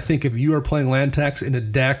tax, but I think if you are playing land tax in a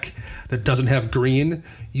deck that doesn't have green,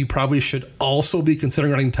 you probably should also be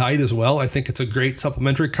considering running Tithe as well. I think it's a great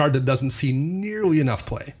supplementary card that doesn't see nearly enough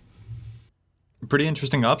play. Pretty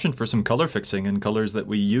interesting option for some color fixing in colors that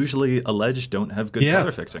we usually allege don't have good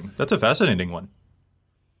color fixing. That's a fascinating one.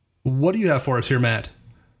 What do you have for us here, Matt?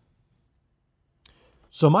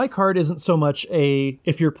 So my card isn't so much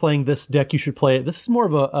if you're playing this deck, you should play it. This is more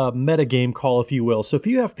of a meta game call, if you will. So if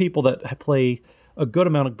you have people that play a good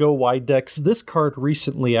amount of go wide decks, this card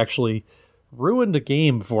recently actually ruined a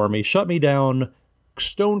game for me, shut me down,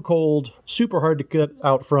 stone cold, super hard to get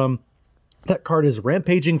out from. That card is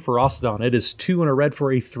Rampaging Ferocidon. It is 2 and a red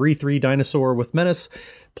for a 3/3 dinosaur with menace.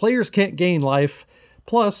 Players can't gain life.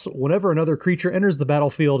 Plus, whenever another creature enters the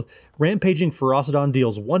battlefield, Rampaging Ferocidon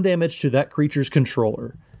deals 1 damage to that creature's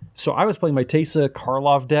controller. So I was playing my Teysa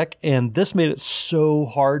Karlov deck, and this made it so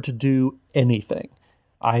hard to do anything.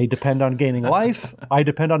 I depend on gaining life. I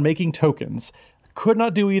depend on making tokens. Could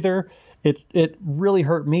not do either. It really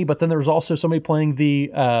hurt me, but then there was also somebody playing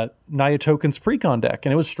the Naya Tokens Precon deck,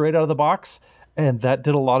 and it was straight out of the box, and that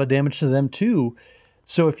did a lot of damage to them too.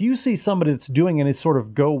 So if you see somebody that's doing any sort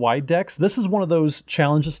of go wide decks, this is one of those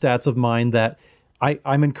challenge stats of mine that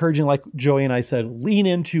I'm encouraging, like Joey and I said, lean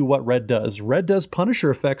into what red does. Red does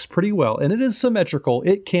Punisher effects pretty well, and it is symmetrical.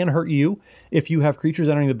 It can hurt you if you have creatures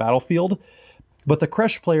entering the battlefield. But the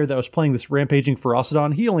Kresh player that was playing this Rampaging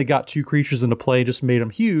Ferocidon, he only got 2 creatures into play, just made them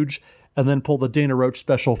huge, and then pulled the Dana Roach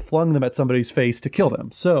special, flung them at somebody's face to kill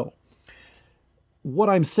them. So what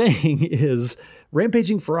I'm saying is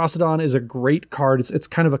Rampaging Ferocidon is a great card. It's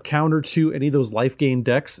kind of a counter to any of those life gain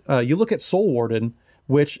decks. You look at Soul Warden,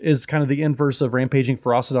 which is kind of the inverse of Rampaging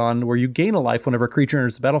Ferocidon, where you gain a life whenever a creature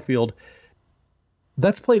enters the battlefield.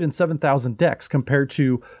 That's played in 7,000 decks compared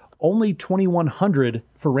to only 2,100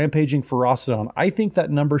 for Rampaging Ferocidon. I think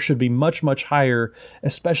that number should be much, much higher,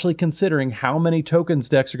 especially considering how many tokens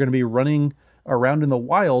decks are going to be running around in the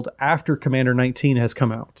wild after Commander 19 has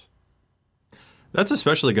come out. That's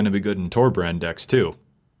especially going to be good in Torbrand decks, too.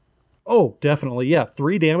 Oh, definitely. Yeah,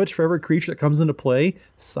 3 damage for every creature that comes into play.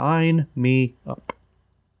 Sign me up.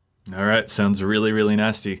 All right, sounds really, really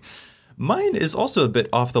nasty. Mine is also a bit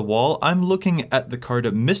off the wall. I'm looking at the card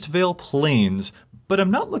Mistveil Plains, But I'm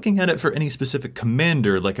not looking at it for any specific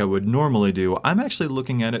commander like I would normally do. I'm actually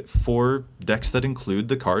looking at it for decks that include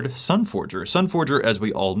the card Sunforger. Sunforger, as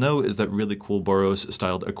we all know, is that really cool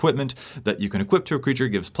Boros-styled equipment that you can equip to a creature,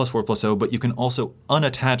 gives +4/+0, but you can also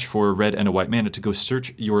unattach for a red and a white mana to go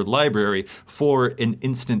search your library for an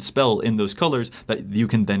instant spell in those colors that you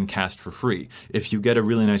can then cast for free. If you get a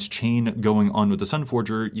really nice chain going on with the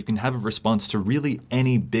Sunforger, you can have a response to really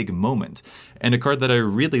any big moment. And a card that I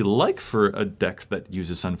really like for a deck that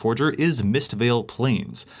uses Sunforger is Mistveil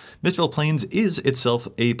Plains. Mistveil Plains is itself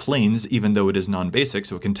a Plains, even though it is non-basic,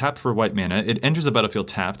 so it can tap for white mana. It enters the battlefield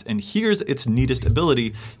tapped, and here's its neatest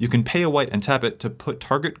ability. You can pay a white and tap it to put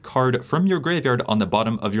target card from your graveyard on the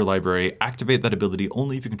bottom of your library. Activate that ability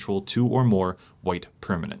only if you control 2 or more white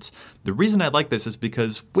permanents. The reason I like this is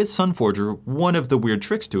because with Sunforger, one of the weird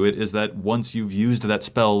tricks to it is that once you've used that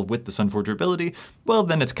spell with the Sunforger ability, well,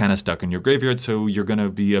 then it's kind of stuck in your graveyard, so you're going to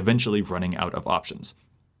be eventually running out of options.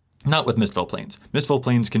 Not with Mistveil Plains. Mistveil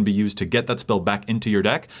Plains can be used to get that spell back into your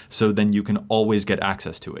deck, so then you can always get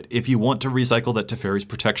access to it. If you want to recycle that Teferi's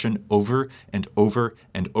Protection over and over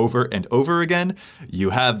and over and over again, you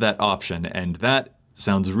have that option, and that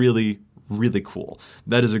sounds really cool.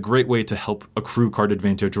 That is a great way to help accrue card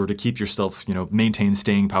advantage or to keep yourself, maintain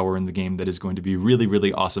staying power in the game. That is going to be really,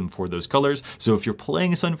 really awesome for those colors. So if you're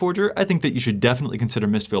playing Sunforger, I think that you should definitely consider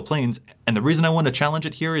Mistveil Plains. And the reason I want to challenge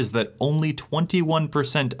it here is that only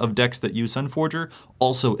 21% of decks that use Sunforger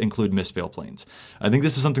also include Mistveil Plains. I think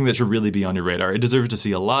this is something that should really be on your radar. It deserves to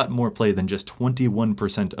see a lot more play than just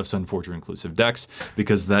 21% of Sunforger inclusive decks,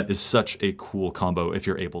 because that is such a cool combo if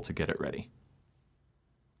you're able to get it ready.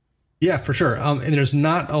 Yeah, for sure. And there's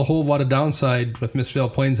not a whole lot of downside with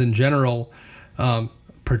Mistveil Plains in general,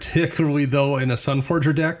 particularly though in a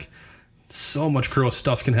Sunforger deck. So much gross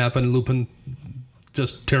stuff can happen, looping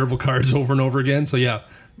just terrible cards over and over again. So yeah,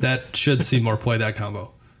 that should see more play, that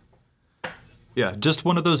combo. Yeah, just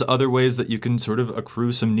one of those other ways that you can sort of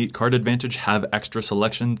accrue some neat card advantage, have extra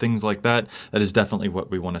selection, things like that. That is definitely what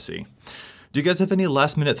we want to see. Do you guys have any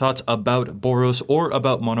last-minute thoughts about Boros or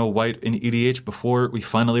about Mono White in EDH before we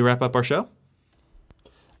finally wrap up our show?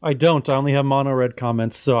 I don't. I only have mono red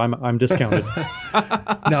comments, so I'm discounted.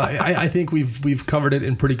 No, I think we've covered it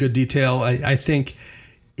in pretty good detail. I think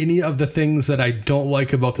any of the things that I don't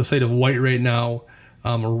like about the state of white right now,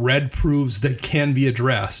 red proves that can be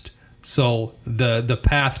addressed. So the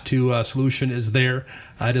path to a solution is there.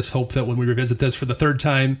 I just hope that when we revisit this for the third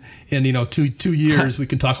time in 2 years, we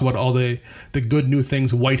can talk about all the good new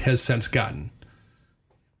things white has since gotten.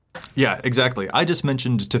 Yeah, exactly. I just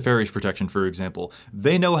mentioned Teferi's Protection, for example.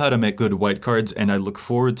 They know how to make good white cards, and I look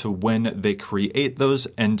forward to when they create those,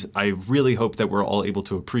 and I really hope that we're all able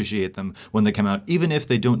to appreciate them when they come out. Even if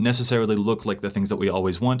they don't necessarily look like the things that we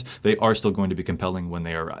always want, they are still going to be compelling when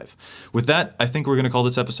they arrive. With that, I think we're going to call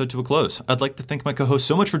this episode to a close. I'd like to thank my co-host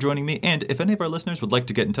so much for joining me, and if any of our listeners would like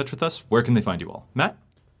to get in touch with us, where can they find you all? Matt?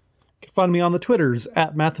 You can find me on the Twitters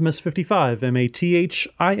at Mathimus55,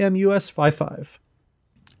 MATHIMUS55.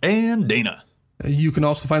 And Dana. You can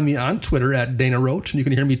also find me on Twitter at Dana Roach, and you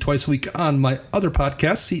can hear me twice a week on my other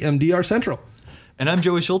podcast, CMDR Central. And I'm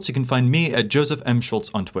Joey Schultz. You can find me at Joseph M. Schultz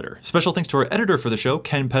on Twitter. Special thanks to our editor for the show,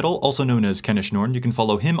 Ken Peddle, also known as Kenish Norn. You can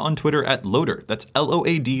follow him on Twitter at Loader. That's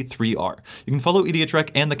LOAD3R. You can follow EDH Rec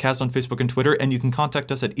and the cast on Facebook and Twitter, and you can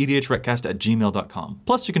contact us at edhrecast@gmail.com.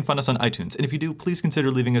 Plus, you can find us on iTunes. And if you do, please consider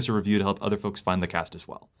leaving us a review to help other folks find the cast as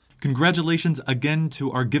well. Congratulations again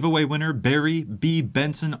to our giveaway winner, Barry B.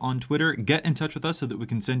 Benson on Twitter. Get in touch with us so that we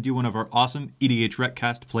can send you one of our awesome EDH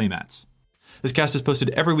Recast playmats. This cast is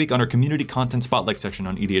posted every week on our community content spotlight section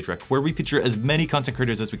on EDH Rec, where we feature as many content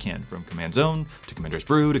creators as we can, from Command Zone to Commander's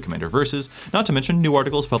Brew to Commander Versus, not to mention new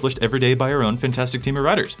articles published every day by our own fantastic team of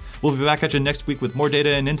writers. We'll be back at you next week with more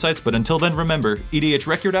data and insights, but until then, remember, EDH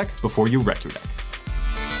Rec your deck before you wreck your deck.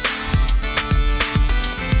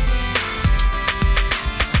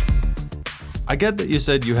 I get that you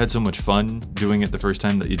said you had so much fun doing it the first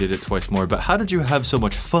time that you did it twice more, but how did you have so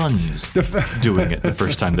much funds doing it the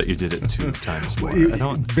first time that you did it 2 times more?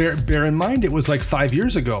 Bear in mind, it was like 5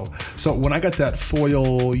 years ago. So when I got that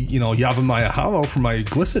foil, Yavimaya Hollow for my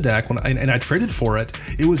Glissa deck, and I traded for it,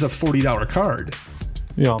 it was a $40 card.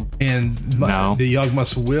 Yeah. And the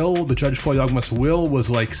Yawgmoth's Will, the Judge Foil Yawgmoth's Will was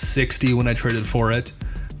like $60 when I traded for it.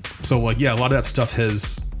 So a lot of that stuff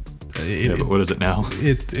has... but what is it now?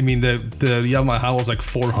 The Yavimaya Hollow is like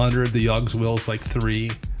 $400. The Yawg's Will is like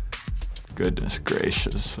 $300. Goodness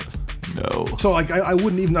gracious. No. So I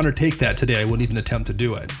wouldn't even undertake that today. I wouldn't even attempt to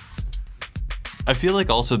do it. I feel like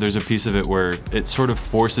also there's a piece of it where it sort of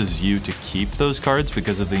forces you to keep those cards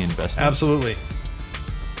because of the investment. Absolutely.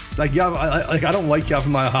 Like I don't like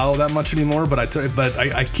Yavimaya Hollow that much anymore, but I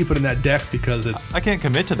keep it in that deck because it's I can't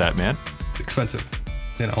commit to that, man. expensive,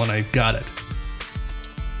 and I got it.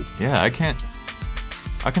 Yeah, I can't.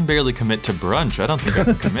 I can barely commit to brunch. I don't think I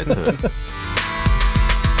can commit to it.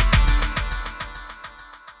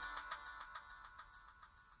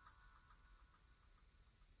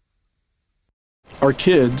 Our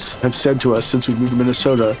kids have said to us since we moved to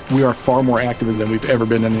Minnesota, we are far more active than we've ever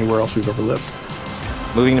been anywhere else we've ever lived.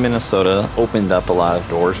 Moving to Minnesota opened up a lot of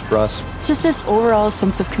doors for us. Just this overall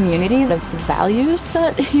sense of community, the values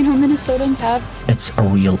that, Minnesotans have. It's a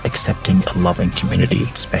real accepting, loving community,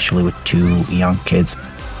 especially with 2 young kids.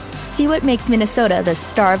 See what makes Minnesota the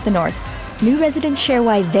star of the North. New residents share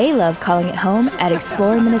why they love calling it home at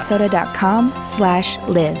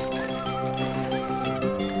exploreminnesota.com/live.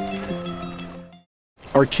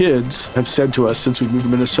 Our kids have said to us since we moved to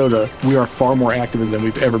Minnesota, we are far more active than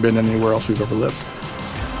we've ever been anywhere else we've ever lived.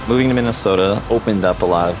 Moving to Minnesota opened up a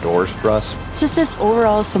lot of doors for us. Just this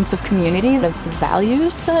overall sense of community, the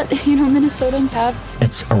values that, Minnesotans have.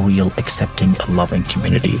 It's a real accepting, loving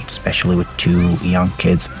community, especially with 2 young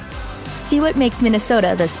kids. See what makes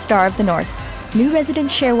Minnesota the star of the North. New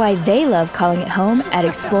residents share why they love calling it home at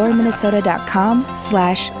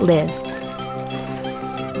exploreminnesota.com/live.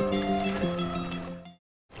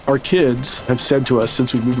 Our kids have said to us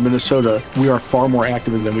since we moved to Minnesota, we are far more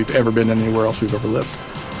active than we've ever been anywhere else we've ever lived.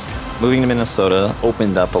 Moving to Minnesota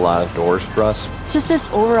opened up a lot of doors for us. Just this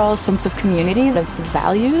overall sense of community, the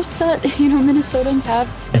values that, Minnesotans have.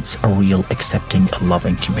 It's a real accepting,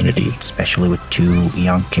 loving community, especially with 2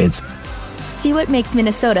 young kids. See what makes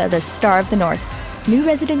Minnesota the star of the North. New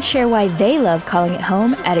residents share why they love calling it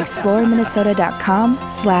home at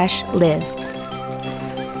exploreminnesota.com/live.